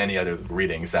there's many other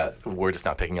readings that we're just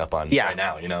not picking up on Yeah. right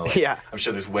now. You know. Like, Yeah. I'm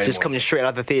sure there's way Just more. coming straight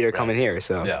out the theater, coming here.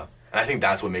 So Yeah. And I think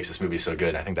that's what makes this movie so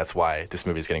good. I think that's why this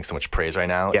movie is getting so much praise right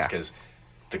now. Yeah. It's because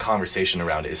the conversation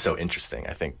around it is so interesting.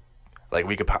 I think, like,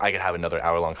 I could have another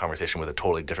hour-long conversation with a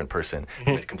totally different person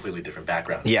from a completely different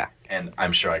background. Yeah. And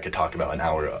I'm sure I could talk about an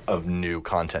hour of new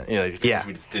content, you know, things Yeah.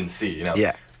 we just didn't see, you know.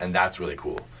 Yeah. And that's really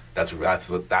cool.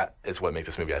 That is what makes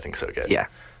this movie, I think, so good. yeah,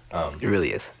 it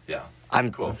really is. Yeah.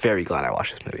 I'm Cool. very glad I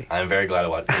watched this movie. I'm very glad I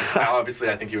watched it. Obviously,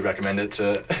 I think you would recommend it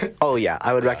to Oh yeah,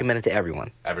 I would recommend it to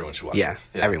everyone. everyone should watch Yeah, this.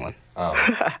 everyone.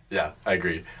 Yeah, I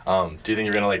agree. Do you think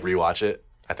you're going to, like, rewatch it?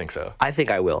 I think so. I think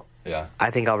I will. Yeah. I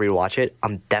think I'll rewatch it.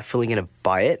 I'm definitely gonna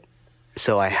buy it,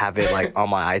 so I have it like on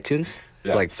my iTunes,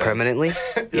 Yeah, like same. permanently.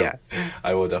 Yeah,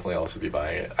 I will definitely also be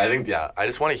buying it. I think, I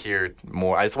just want to hear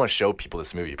more. I just want to show people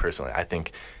this movie personally. I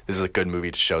think this is a good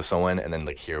movie to show someone and then,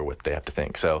 like, hear what they have to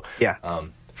think. So, Yeah.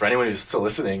 For anyone who's still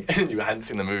listening and you hadn't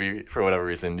seen the movie for whatever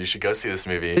reason, you should go see this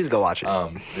movie. Please go watch it.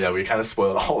 Yeah, we kind of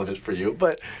spoiled all of it for you,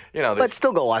 but, you know, but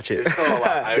still go watch it. there's still a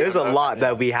lot. There's a lot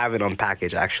that we haven't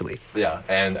unpackaged actually. Yeah,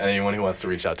 and anyone who wants to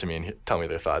reach out to me and tell me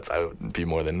their thoughts, I would be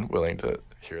more than willing to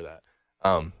hear that.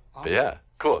 But yeah,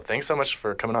 cool. Thanks so much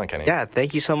for coming on, Kenny. Yeah,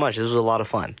 thank you so much. This was a lot of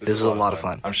fun. This was a lot of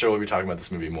fun. I'm sure we'll be talking about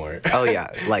this movie more. Oh yeah,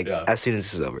 like Yeah. as soon as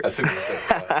this is over. As soon as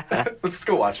it's over. Let's just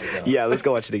go watch it again. Yeah, let's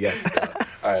go watch it again.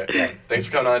 All right. Yeah. Thanks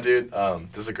for coming on, dude.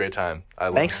 This is a great time.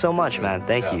 Thanks so much, man.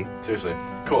 Thank you. Seriously.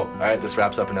 Cool. All right. This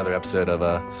wraps up another episode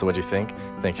of So What'd You Think?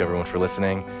 Thank you, everyone, for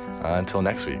listening. Until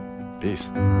next week. Peace.